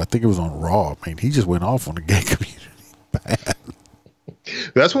Murphy, I think it was on Raw. He just went off on the gay community bad.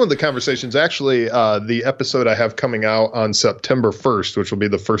 That's one of the conversations. Actually, the episode I have coming out on September 1st, which will be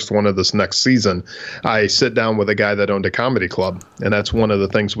the first one of this next season, I sit down with a guy that owned a comedy club. And that's one of the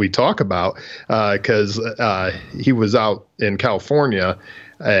things we talk about because he was out in California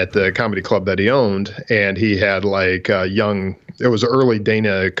at the comedy club that he owned. And he had it was early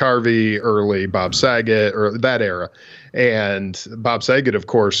Dana Carvey, early Bob Saget, or that era. And Bob Saget, of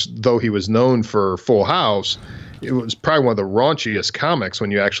course, though he was known for Full House, it was probably one of the raunchiest comics when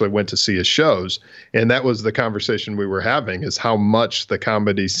you actually went to see his shows. And that was the conversation we were having, is how much the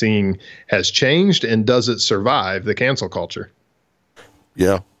comedy scene has changed, and does it survive the cancel culture?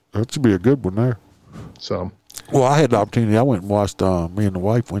 Yeah, that should be a good one there. So, well, I had the opportunity. I went and watched, me and the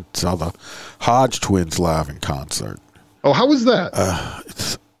wife went and saw the Hodge Twins live in concert. Oh, how was that?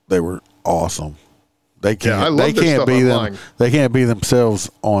 They were awesome. They can't. I love they can't be online. They can't be themselves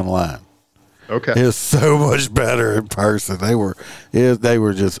online. Okay, it's so much better in person. They were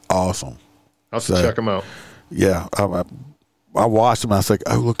just awesome. I'll have to check them out. Yeah, I watched them. I was like,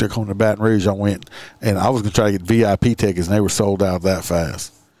 oh, look, they're coming to Baton Rouge. I went, and I was going to try to get VIP tickets, and they were sold out that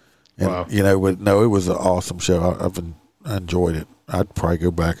fast. And, wow. But no, it was an awesome show. I enjoyed it. I'd probably go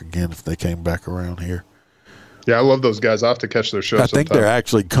back again if they came back around here. Yeah, I love those guys. I'll have to catch their shows. I think they're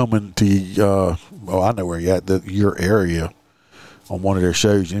actually coming to, I know where you're at, your area on one of their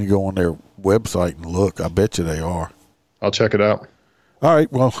shows. You need to go on their website and look. I bet you they are. I'll check it out. All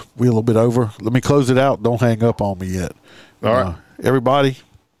right. Well, we're a little bit over. Let me close it out. Don't hang up on me yet. All right. Everybody,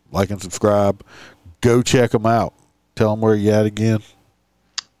 like and subscribe. Go check them out. Tell them where you at again.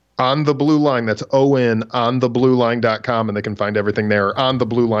 On the Blue Line. That's ontheblueline.com, and they can find everything there. On the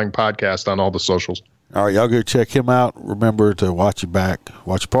Blue Line podcast on all the socials. All right, y'all go check him out. Remember to watch your back,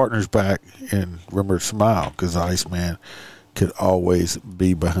 watch your partner's back, and remember to smile, because Iceman could always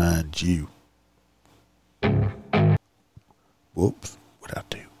be behind you. Whoops, what'd I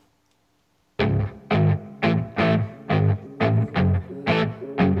do?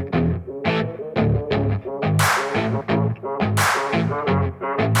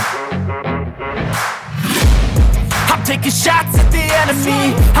 Taking shots at the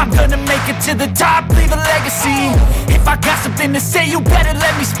enemy. I'm gonna make it to the top, leave a legacy. If I got something to say, you better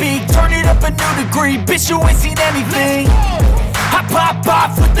let me speak. Turn it up a new degree, bitch, you ain't seen anything. I pop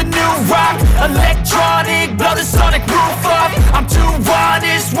off with the new rock, electronic, blow the sonic roof up. I'm too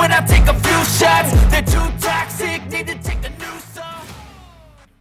honest when I take a few shots. They're too toxic, need to take